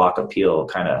that block appeal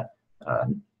kind of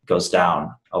goes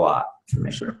down a lot for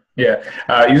me. Sure. Yeah.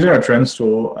 Using our trends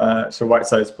tool, so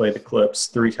Whiteside's played the Clips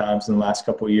 3 times in the last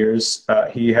couple of years.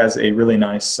 He has a really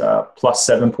nice plus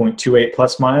 7.28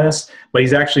 plus minus, but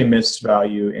he's actually missed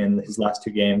value in his last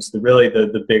 2 games.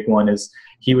 The big one is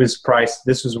he was priced.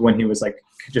 This was when he was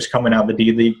just coming out of the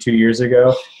D League 2 years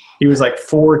ago. He was like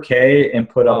 4K and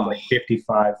put up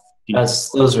 55.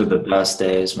 Those were the best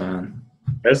days, man.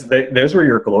 Those were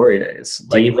your glory days.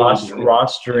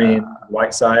 Rostering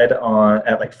Whiteside at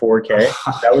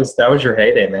 4K. That was your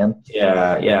heyday, man.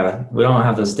 Yeah. We don't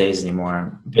have those days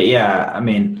anymore. But yeah, I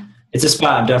mean, it's a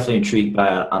spot I'm definitely intrigued by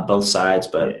on both sides.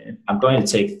 But I'm going to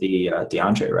take the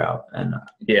DeAndre route. And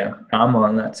yeah, I'm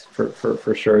on that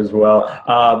for sure as well.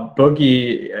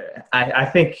 Boogie, I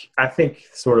think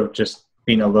sort of just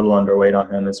being a little underweight on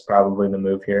him is probably the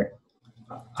move here.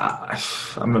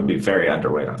 I'm going to be very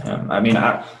underweight on him. I mean,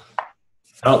 I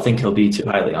don't think he'll be too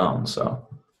highly owned. So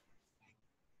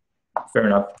fair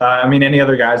enough. Any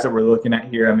other guys that we're looking at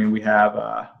here? We have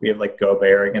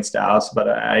Gobert against Dallas, but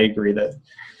I agree that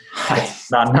it's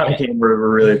not a game we're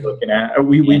really looking at.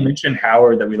 We mentioned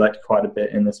Howard that we liked quite a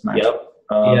bit in this match. Yep.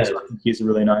 So I think he's a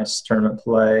really nice tournament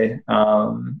play.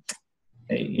 I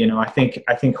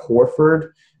think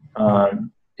Horford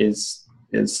is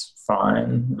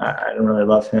fine. I don't really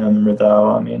love him,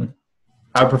 though.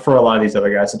 I prefer a lot of these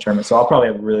other guys in tournament, so I'll probably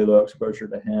have really low exposure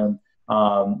to him,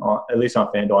 at least on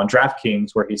FanDuel. On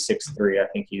DraftKings, where he's 6'3", I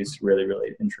think he's really,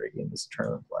 really intriguing as a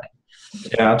tournament play.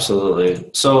 Yeah, absolutely.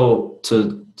 So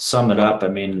to sum it up,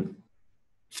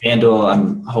 FanDuel,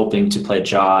 I'm hoping to play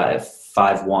Ja at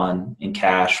 5-1 in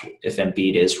cash if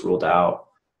Embiid is ruled out.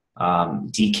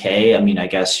 DK, I mean, I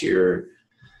guess you're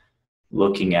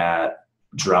looking at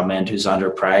Drummond, who's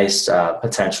underpriced,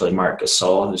 potentially Marc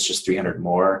Gasol, who's just 300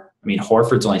 more. I mean,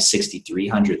 Horford's only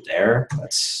 6,300 there.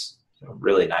 That's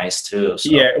really nice too. So.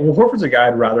 Yeah, well, Horford's a guy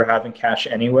I'd rather have in cash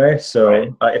anyway.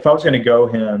 So if I was going to go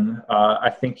him, I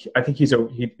think he's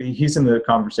in the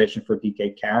conversation for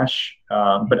DK cash,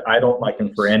 but I don't like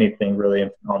him for anything really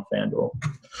on FanDuel.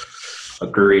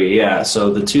 Agree. Yeah.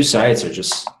 So the two sides are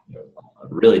just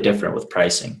really different with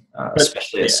pricing,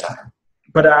 especially at center.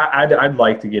 But I'd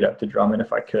like to get up to Drummond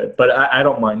if I could. But I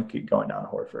don't mind going down to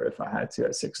Horford if I had to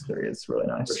at 6'3". It's really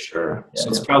nice. For sure. Yeah, so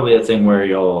it's probably a thing where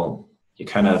you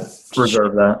kind of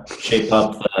reserve that, shape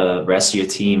up the rest of your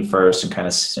team first and kind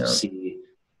of see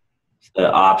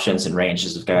the options and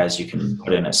ranges of guys you can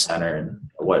put in at center and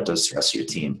what does the rest of your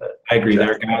team. But I agree,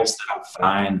 there are guys that I'm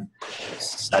fine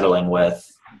settling with.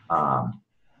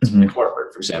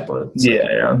 Horford, for example.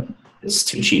 It's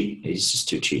too cheap. He's just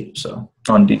too cheap. So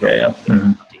on DK,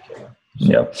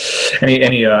 yeah.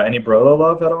 Any Brolo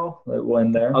love at all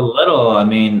when there? A little. I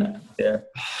mean,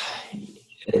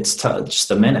 it's tough. Just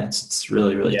the minutes. It's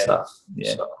really, really tough.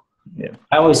 Yeah. So,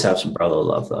 I always have some Brolo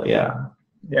love, though. Yeah.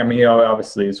 Yeah, I mean,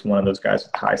 obviously he's one of those guys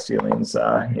with high ceilings.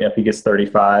 If he gets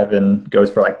 35 and goes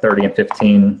for like 30 and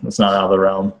 15, it's not out of the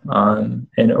realm.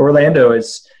 And Orlando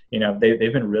is,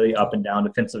 they've been really up and down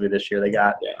defensively this year. They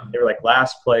were like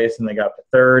last place and they got up to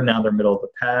third. Now they're middle of the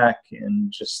pack,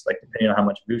 and just like depending on how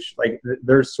much boost, like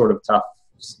there's sort of tough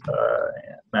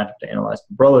matchup to analyze.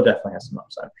 Brolo definitely has some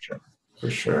upside for sure. For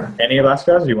sure. Any last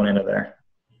guys you want to enter there?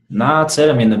 No, that's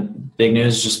it. I mean, the big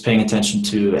news is just paying attention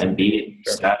to Embiid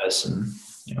status and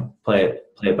play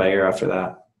it by ear after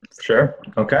that. Sure.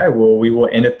 Okay. Well, we will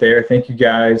end it there. Thank you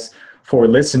guys for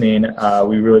listening.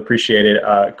 We really appreciate it.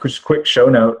 Just quick show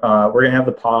note. We're going to have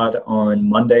the pod on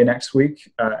Monday next week,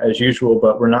 as usual,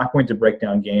 but we're not going to break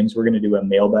down games. We're going to do a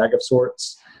mailbag of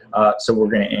sorts. So we're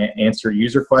going to answer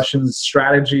user questions,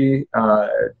 strategy,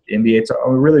 NBA,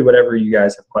 really whatever you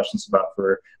guys have questions about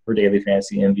for daily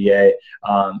fantasy NBA.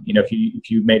 If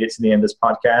you made it to the end of this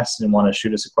podcast and want to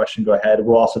shoot us a question, go ahead.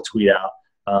 We'll also tweet out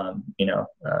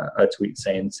a tweet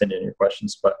saying send in your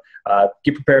questions. But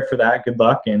get prepared for that. Good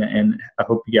luck, and I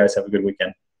hope you guys have a good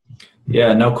weekend.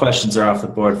 Yeah, no questions are off the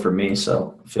board for me,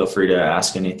 so feel free to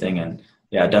ask anything. And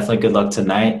definitely good luck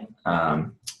tonight.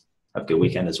 Have a good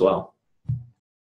weekend as well.